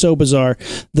movie's so bizarre.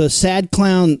 The sad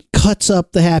clown cuts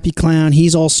up the happy clown.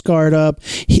 He's all scarred up.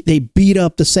 They beat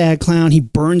up the sad clown. He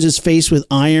burns his face with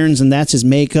irons, and that's his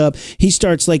makeup. He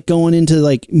starts like going into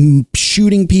like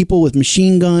shooting people with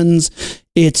machine guns.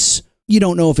 You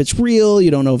don't know if it's real.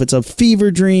 You don't know if it's a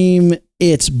fever dream.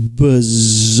 It's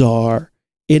bizarre.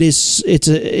 It's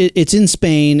in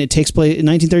Spain. It takes place in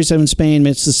 1937 Spain.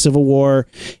 It's the Civil War.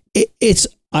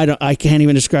 I can't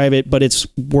even describe it, but it's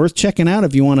worth checking out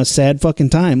if you want a sad fucking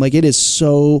time. Like it is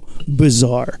so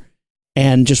bizarre,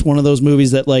 and just one of those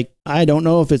movies that like I don't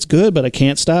know if it's good, but I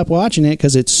can't stop watching it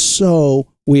because it's so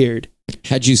weird.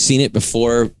 Had you seen it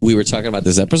before we were talking about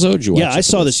this episode? Yeah, I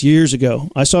saw this years ago.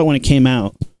 I saw it when it came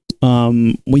out.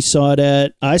 I saw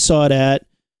it at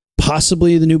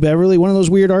possibly the New Beverly, one of those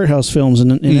weird art house films in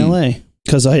LA.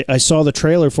 Because I saw the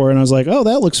trailer for it and I was like, oh,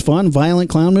 that looks fun. Violent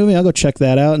clown movie. I'll go check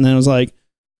that out. And then I was like,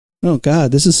 oh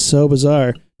God, this is so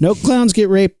bizarre. No clowns get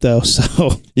raped though.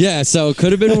 So yeah, so it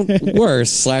could have been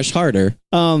worse / harder.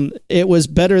 It was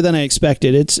better than I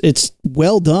expected. It's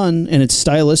well done and it's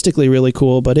stylistically really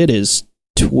cool, but it is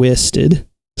twisted.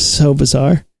 So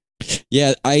bizarre.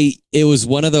 Yeah, it was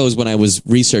one of those when I was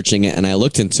researching it and I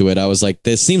looked into it, I was like,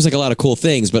 this seems like a lot of cool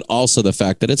things, but also the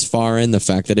fact that it's foreign, the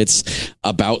fact that it's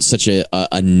about such a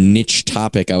niche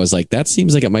topic, I was like, that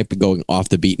seems like it might be going off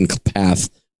the beaten path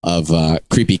of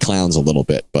creepy clowns a little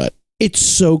bit, but it's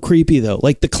so creepy though.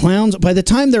 Like the clowns, by the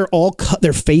time they're all cut,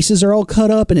 their faces are all cut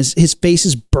up and his face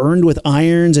is burned with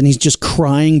irons and he's just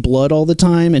crying blood all the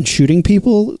time and shooting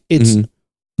people.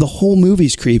 The whole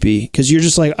movie's creepy because you're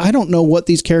just like, I don't know what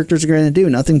these characters are going to do.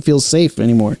 Nothing feels safe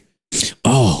anymore.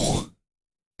 Oh,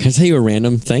 can I tell you a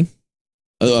random thing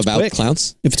about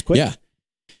clowns? If it's quick. Yeah.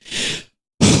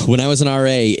 When I was an RA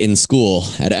in school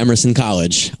at Emerson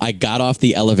College, I got off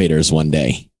the elevators one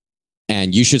day,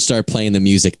 and you should start playing the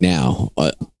music now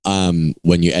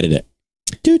when you edit it.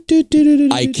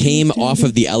 I came off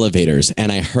of the elevators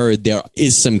and I heard there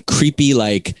is some creepy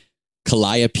like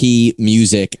calliope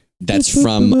music that's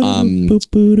from what's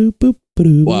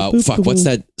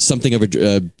that? Something of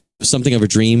a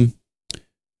Dream.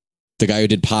 The guy who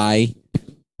did Pie.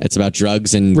 It's about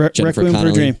drugs and Jennifer Requiem Connelly. for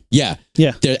a Dream. Yeah.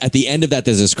 There, at the end of that,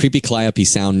 there's this creepy calliope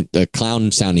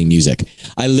clown sounding music.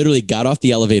 I literally got off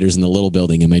the elevators in the little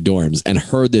building in my dorms and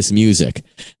heard this music.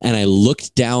 And I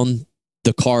looked down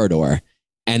the corridor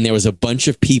and there was a bunch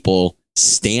of people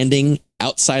standing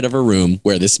outside of a room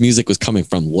where this music was coming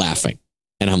from laughing.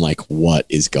 And I'm like, what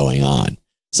is going on?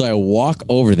 So I walk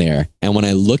over there and when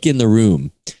I look in the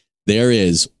room, there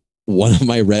is one of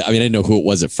my I didn't know who it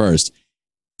was at first.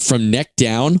 From neck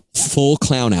down, full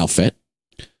clown outfit.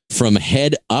 From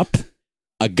head up,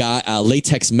 a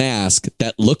latex mask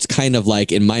that looked kind of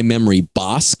like, in my memory,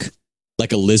 Bossk,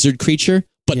 like a lizard creature,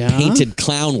 but painted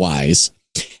clown-wise.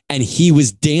 And he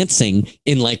was dancing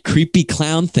in like creepy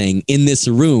clown thing in this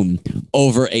room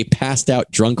over a passed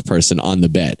out drunk person on the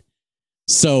bed.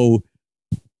 So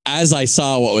as I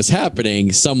saw what was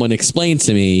happening, someone explained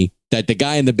to me that the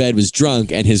guy in the bed was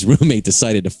drunk and his roommate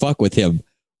decided to fuck with him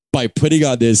by putting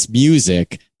on this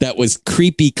music that was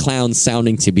creepy clown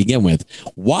sounding to begin with.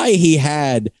 Why he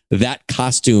had that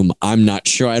costume, I'm not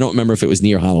sure. I don't remember if it was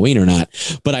near Halloween or not.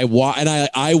 But I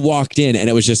walked in and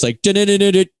it was just like, and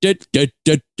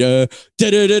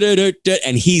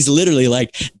he's literally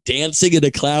like dancing in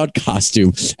a clown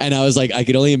costume. And I was like, I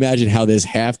could only imagine how this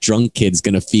half drunk kid's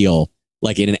gonna feel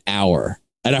like in an hour.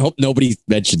 And I hope nobody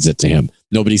mentions it to him.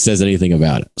 Nobody says anything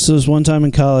about it. So this one time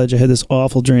in college, I had this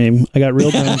awful dream. I got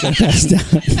real drunk and passed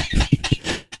out.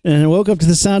 And I woke up to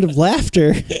the sound of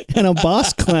laughter and a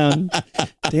boss clown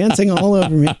dancing all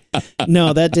over me.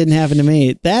 No, that didn't happen to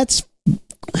me. That's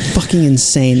fucking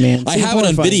insane, man. I have it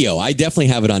on video. I definitely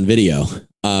have it on video.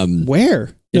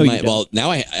 Where? No, well, now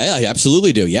I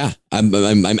absolutely do. Yeah, I'm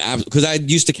because I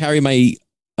used to carry my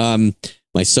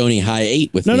my Sony High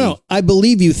 8 with me. No, I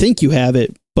believe you think you have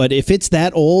it, but if it's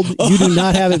that old, you do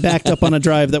not have it backed up on a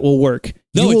drive that will work.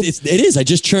 No, it is. I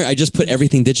just put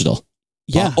everything digital.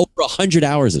 Yeah, over 100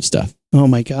 hours of stuff. Oh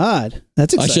my God,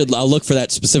 that's exciting. I'll look for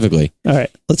that specifically. All right,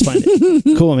 let's find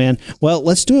it. Cool, man. Well,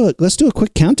 let's do a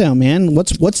quick countdown, man.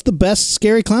 What's the best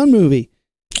scary clown movie?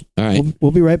 All right,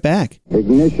 we'll be right back.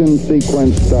 Ignition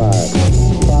sequence start. 5,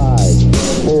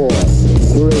 4,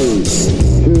 3,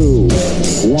 2,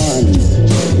 1,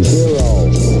 0.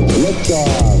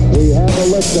 Liftoff. We have a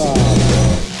liftoff.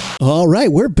 All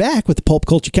right, we're back with the Pulp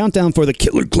Culture Countdown for the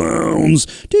Killer Clowns.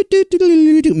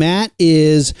 Matt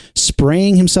is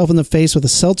spraying himself in the face with a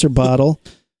seltzer bottle.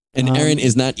 And Aaron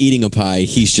is not eating a pie.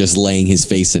 He's just laying his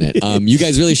face in it. You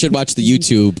guys really should watch the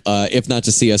YouTube, if not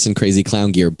to see us in crazy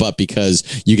clown gear, but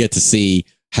because you get to see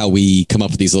how we come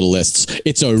up with these little lists.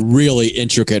 It's a really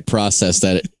intricate process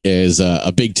that is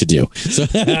a big to do. So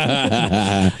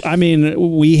I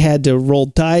mean, we had to roll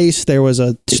dice. There was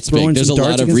there's a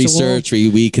lot of research.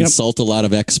 We consult a lot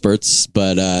of experts,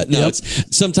 but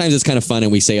sometimes it's kind of fun,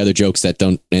 and we say other jokes that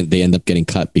they end up getting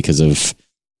cut because of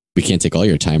we can't take all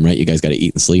your time, right? You guys got to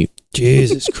eat and sleep.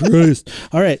 Jesus Christ!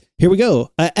 All right, here we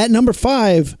go. At number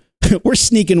 5. We're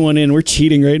sneaking one in. We're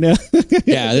cheating right now.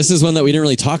 Yeah, this is one that we didn't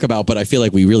really talk about, but I feel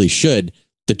like we really should.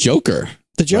 The Joker.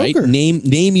 The Joker. Right?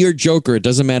 Name your Joker. It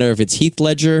doesn't matter if it's Heath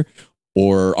Ledger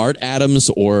or Art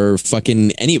Adams or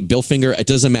fucking any Bill Finger. It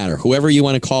doesn't matter. Whoever you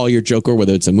want to call your Joker,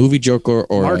 whether it's a movie Joker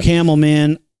or Mark Hamill,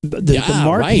 man. The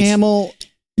Mark Hamill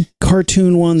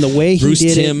cartoon one, the way he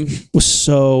did it was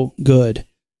so good.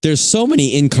 There's so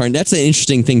many That's an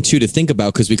interesting thing, too, to think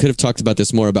about, because we could have talked about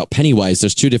this more about Pennywise.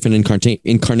 There's 2 different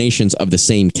incarnations of the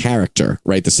same character,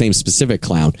 right? The same specific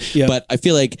clown. Yep. But I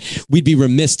feel like we'd be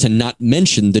remiss to not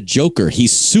mention the Joker.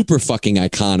 He's super fucking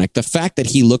iconic. The fact that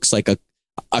he looks like a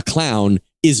clown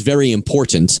is very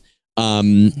important.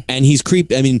 And he's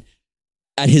creepy. I mean,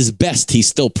 at his best, he's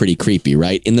still pretty creepy,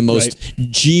 right? In the most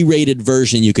G-rated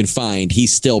version you can find,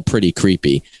 he's still pretty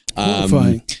creepy.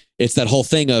 It's that whole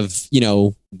thing of,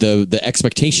 the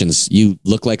expectations. You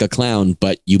look like a clown,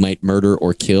 but you might murder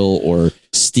or kill or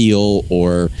steal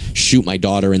or shoot my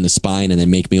daughter in the spine and then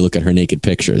make me look at her naked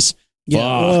pictures. Yeah.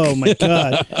 Oh my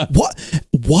God. What?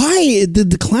 Why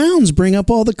did the clowns bring up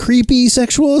all the creepy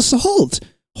sexual assault?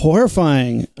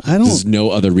 Horrifying. There's no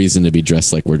other reason to be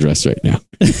dressed like we're dressed right now.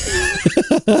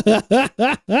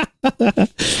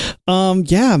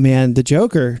 Yeah, man, the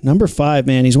Joker, number 5,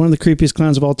 man. He's one of the creepiest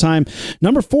clowns of all time.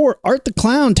 Number 4, Art the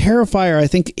Clown, Terrifier. I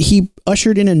think he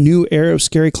ushered in a new era of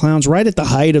scary clowns right at the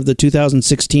height of the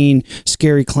 2016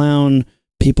 scary clown,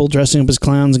 people dressing up as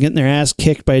clowns and getting their ass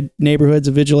kicked by neighborhoods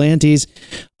of vigilantes.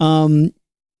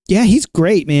 Yeah, he's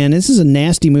great, man. This is a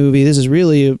nasty movie. This is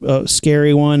really a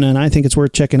scary one, and I think it's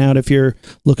worth checking out if you're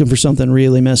looking for something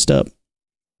really messed up.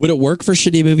 Would it work for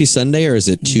Shitty Movie Sunday, or is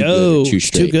it too good or too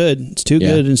straight? Too good. It's too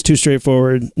good, and it's too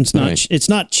straightforward. It's not. Right. It's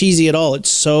not cheesy at all.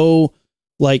 It's so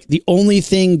like the only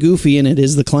thing goofy in it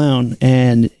is the clown,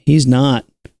 and he's not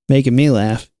making me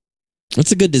laugh.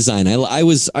 That's a good design. I'll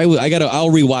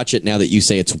rewatch it now that you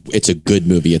say it's a good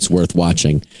movie. It's worth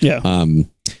watching. Yeah.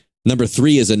 Number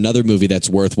 3 is another movie that's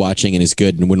worth watching and is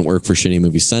good and wouldn't work for Shitty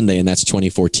Movie Sunday, and that's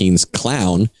 2014's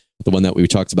Clown, the one that we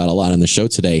talked about a lot on the show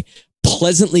today.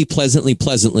 Pleasantly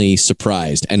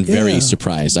surprised and very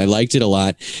surprised. I liked it a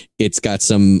lot. It's got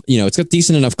some, it's got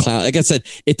decent enough clown. Like I said,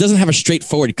 it doesn't have a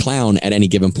straightforward clown at any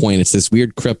given point. It's this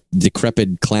weird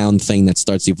decrepit clown thing that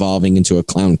starts evolving into a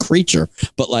clown creature,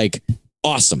 but like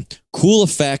awesome, cool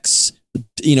effects,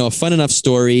 a fun enough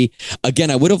story.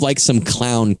 Again, I would have liked some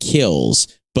clown kills,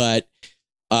 but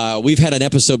we've had an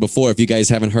episode before. If you guys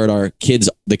haven't heard our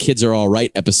the kids are all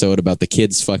right episode about the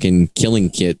kids fucking killing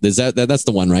kid. That's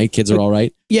the one, right? Kids are all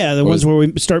right. Yeah, the ones where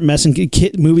we start messing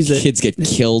movies that kids get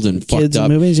killed and fucked up.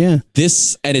 Movies, yeah.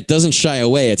 And it doesn't shy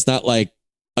away. It's not like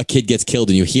a kid gets killed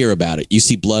and you hear about it. You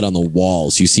see blood on the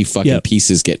walls. You see fucking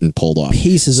pieces getting pulled off.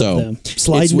 Pieces of them.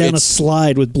 Sliding down a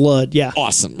slide with blood. Yeah.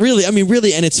 Awesome. Really. I mean,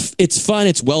 really. And it's fun.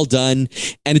 It's well done.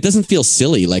 And it doesn't feel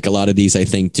silly like a lot of these, I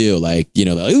think, do. Like, you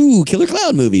know, ooh, killer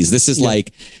clown movies. This is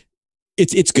like,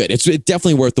 it's good. It's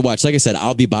definitely worth the watch. Like I said,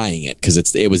 I'll be buying it because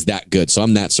it was that good. So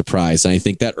I'm that surprised. And I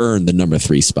think that earned the number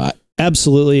 3 spot.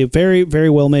 Absolutely. Very, very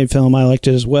well made film. I liked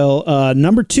it as well.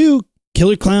 Number 2,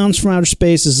 Killer Clowns from Outer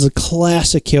Space. This is a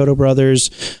classic Kyoto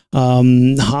Brothers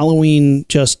Halloween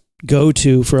just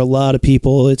go-to for a lot of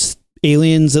people. It's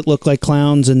aliens that look like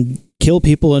clowns and kill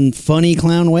people in funny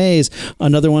clown ways.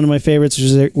 Another one of my favorites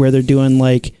is where they're doing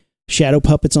like shadow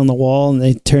puppets on the wall and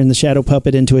they turn the shadow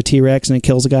puppet into a T-Rex and it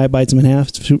kills a guy, bites him in half.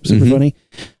 It's super funny.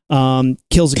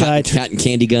 Kills a guy. Cotton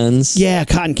candy guns. Yeah,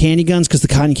 cotton candy guns because the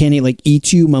cotton candy like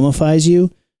eats you, mummifies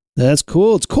you. That's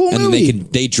cool. It's a cool and movie.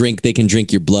 And they can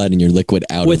drink your blood and your liquid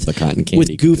out of the cotton candy.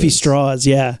 With goofy straws,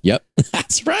 yeah. Yep.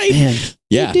 That's right. Man.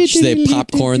 Yeah. They have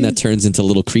popcorn that turns into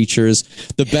little creatures.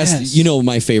 The best, you know,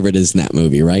 my favorite is in that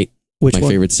movie, right? Which my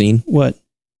one? favorite scene? What?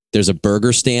 There's a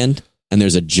burger stand and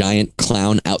there's a giant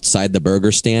clown outside the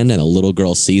burger stand and a little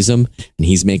girl sees him and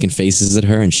he's making faces at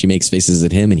her and she makes faces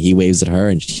at him and he waves at her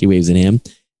and she waves at him.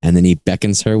 And then he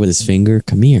beckons her with his finger,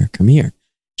 come here, come here.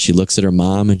 She looks at her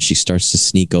mom and she starts to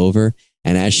sneak over.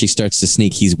 And as she starts to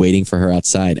sneak, he's waiting for her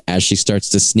outside. As she starts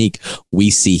to sneak,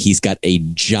 we see he's got a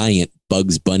giant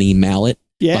Bugs Bunny mallet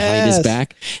behind his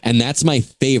back. And that's my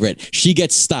favorite. She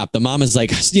gets stopped. The mom is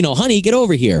like, you know, honey, get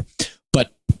over here.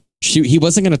 But he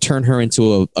wasn't going to turn her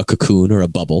into a cocoon or a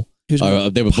bubble. Or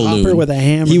they were balloon. Her with a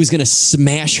hammer. He was going to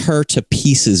smash her to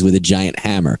pieces with a giant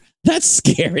hammer. That's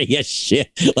scary as shit.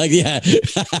 Like, yeah.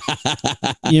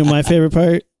 You know, my favorite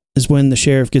part is when the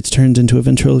sheriff gets turned into a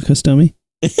ventriloquist dummy.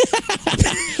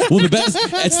 Well, the best,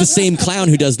 it's the same clown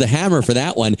who does the hammer for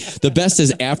that one. The best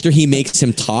is after he makes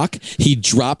him talk, he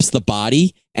drops the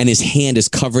body and his hand is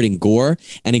covered in gore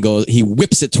and he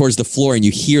whips it towards the floor and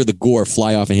you hear the gore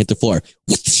fly off and hit the floor.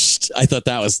 I thought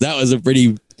that was a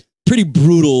pretty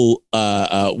brutal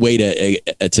way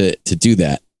to do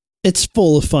that. It's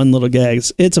full of fun little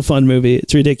gags. It's a fun movie.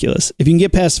 It's ridiculous. If you can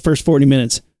get past the first 40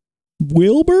 minutes,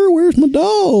 Wilbur, where's my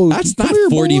dog? That's not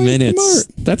 40 minutes.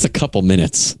 That's a couple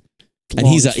minutes. And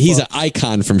he's an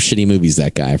icon from shitty movies,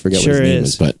 that guy. I forget what his name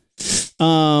is. But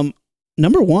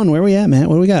number 1, where are we at, Matt?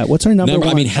 What do we got? What's our number 1?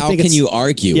 I mean, how can you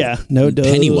argue? Yeah, no doubt.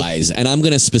 Pennywise. And I'm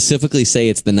going to specifically say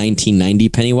it's the 1990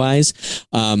 Pennywise.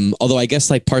 Although I guess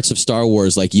like parts of Star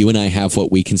Wars, like you and I have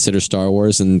what we consider Star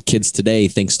Wars and kids today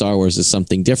think Star Wars is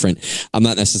something different. I'm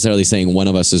not necessarily saying one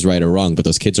of us is right or wrong, but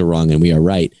those kids are wrong and we are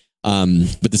right.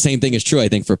 But the same thing is true, I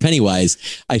think, for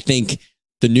Pennywise. I think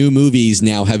the new movies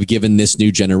now have given this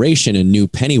new generation a new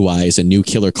Pennywise, a new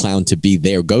killer clown to be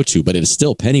their go-to, but it is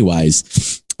still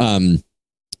Pennywise. But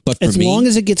for as long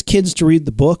as it gets kids to read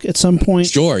the book at some point.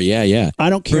 Sure, yeah.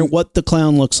 I don't care what the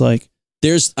clown looks like.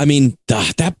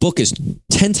 That book is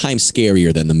 10 times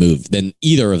scarier than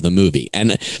either of the movie. And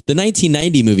the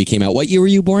 1990 movie came out. What year were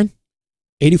you born?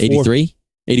 84. 83?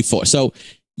 84. So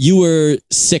you were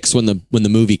 6 when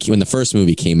the first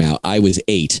movie came out. I was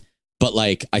 8, but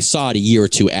like I saw it a year or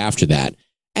 2 after that,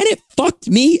 and it fucked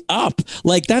me up.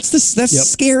 Like that's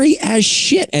scary as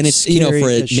shit. And it's scary, for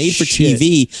it made for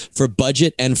TV, for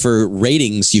budget and for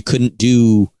ratings, you couldn't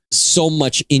do so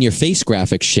much in your face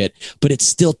graphic shit, but it's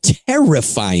still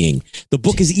terrifying. The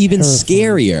book is even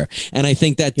scarier, and I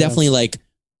think that definitely like.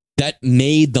 That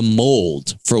made the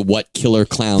mold for what killer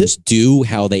clowns do,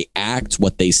 how they act,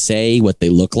 what they say, what they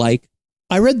look like.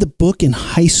 I read the book in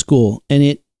high school, and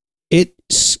it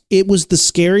was the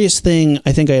scariest thing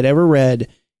I think I had ever read.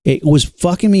 It was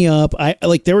fucking me up.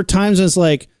 There were times I was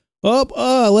like,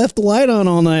 I left the light on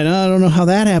all night. I don't know how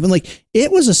that happened. Like,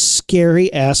 it was a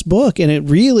scary ass book, and it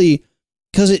really,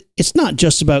 because it's not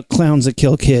just about clowns that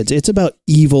kill kids. It's about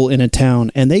evil in a town,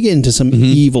 and they get into some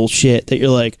evil shit that you're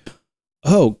like,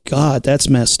 oh God, that's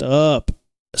messed up.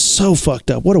 So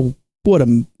fucked up. What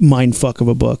a mind fuck of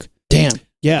a book. Damn.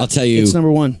 Yeah. I'll tell you. It's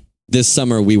number 1. This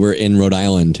summer we were in Rhode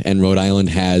Island, and Rhode Island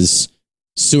has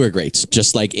sewer grates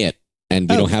just like it. And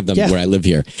we don't have them where I live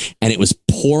here. And it was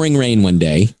pouring rain one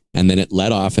day, and then it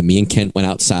let off, and me and Kent went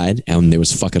outside, and there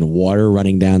was fucking water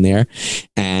running down there.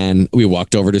 And we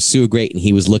walked over to sewer grate, and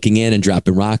he was looking in and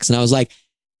dropping rocks. And I was like,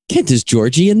 Kent, is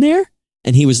Georgie in there?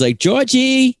 And he was like,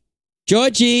 Georgie,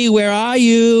 where are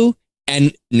you?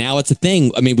 And now it's a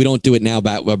thing. I mean, we don't do it now,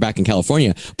 we're back in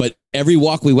California, but every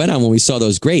walk we went on when we saw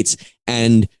those grates,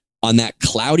 and on that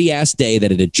cloudy ass day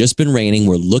that it had just been raining,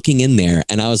 we're looking in there,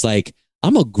 and I was like,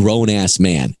 I'm a grown ass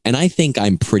man, and I think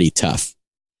I'm pretty tough.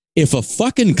 If a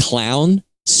fucking clown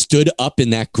stood up in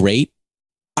that grate,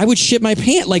 I would shit my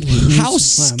pants. Like, how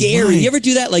scary. You ever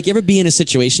do that? Like, you ever be in a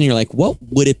situation, you're like, what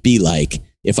would it be like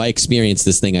if I experienced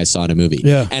this thing I saw in a movie?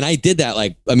 Yeah. And I did that.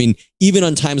 Like, I mean, even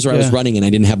on times where I was running and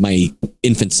I didn't have my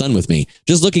infant son with me,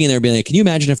 just looking in there and being like, can you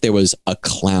imagine if there was a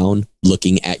clown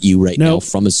looking at you right now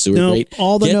from a sewer grate?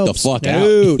 All the Get the fuck out.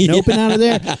 Noping out of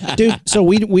there. Dude, so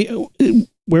we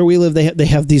where we live, they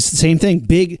have these same thing,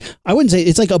 big, I wouldn't say,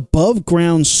 it's like above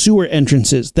ground sewer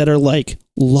entrances that are like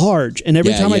large. And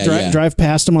every time I drive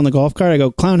past them on the golf cart, I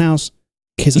go, clown house.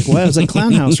 He's like, what? It's like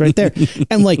clown house right there.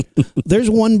 And like, there's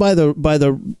one by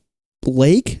the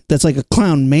lake that's like a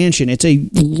clown mansion. It's a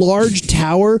large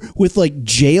tower with like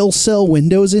jail cell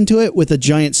windows into it with a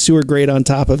giant sewer grate on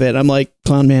top of it. I'm like,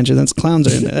 clown mansion, that's clowns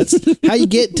are in there. That's how you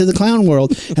get to the clown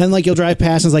world. And like, you'll drive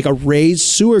past and it's like a raised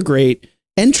sewer grate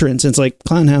entrance. And it's like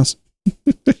clown house.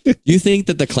 You think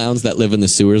that the clowns that live in the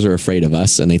sewers are afraid of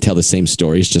us and they tell the same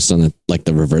stories just on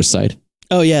the reverse side?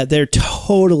 Oh yeah, they're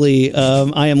totally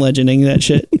I Am Legending that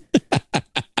shit.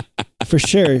 For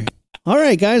sure. All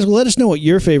right, guys, well, let us know what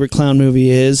your favorite clown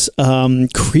movie is.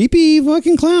 Creepy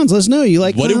fucking clowns. Let us know. You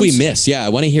like clowns? What did we miss? Yeah, I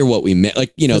want to hear what we missed.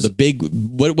 Like, you know, the big,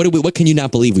 what can you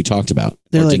not believe we talked about?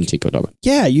 They're or like, didn't take about?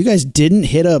 Yeah, you guys didn't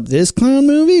hit up this clown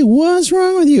movie? What's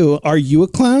wrong with you? Are you a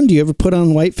clown? Do you ever put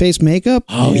on white face makeup?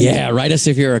 Oh, yeah. Write us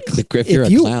if you're a clown. If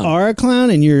you are a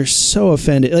clown and you're so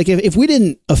offended, like if we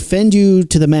didn't offend you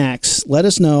to the max, let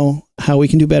us know how we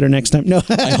can do better next time. No,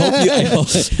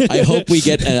 I hope we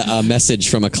get a message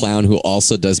from a clown who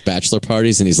also does bachelor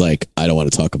parties, and he's like, I don't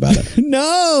want to talk about it.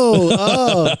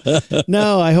 No,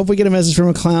 no. I hope we get a message from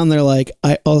a clown. They're like,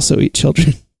 I also eat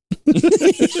children.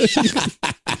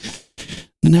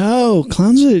 No,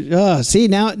 clowns are. See,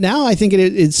 now I think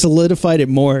it solidified it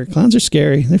more. Clowns are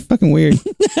scary. They're fucking weird.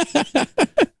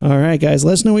 All right, guys,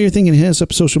 let us know what you're thinking. Hit us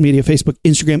up social media, Facebook,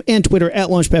 Instagram, and Twitter at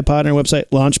LaunchpadPod, and our website,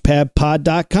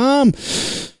 launchpadpod.com.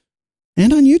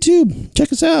 And on YouTube.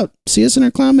 Check us out. See us in our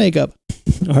clown makeup.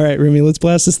 All right, Remy, let's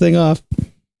blast this thing off.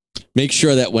 Make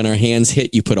sure that when our hands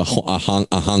hit, you put a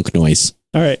honk noise.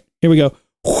 All right, here we go.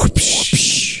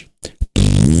 Whoosh.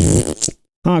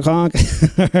 Honk, honk.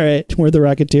 All right, we're the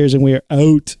Rocketeers, and we are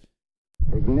out.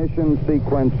 Ignition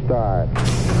sequence start.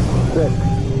 6,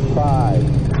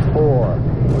 5, 4,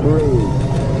 3,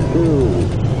 2,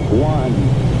 1,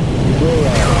 0.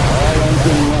 All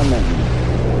engine running.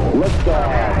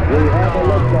 Liftoff. We have a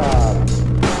liftoff.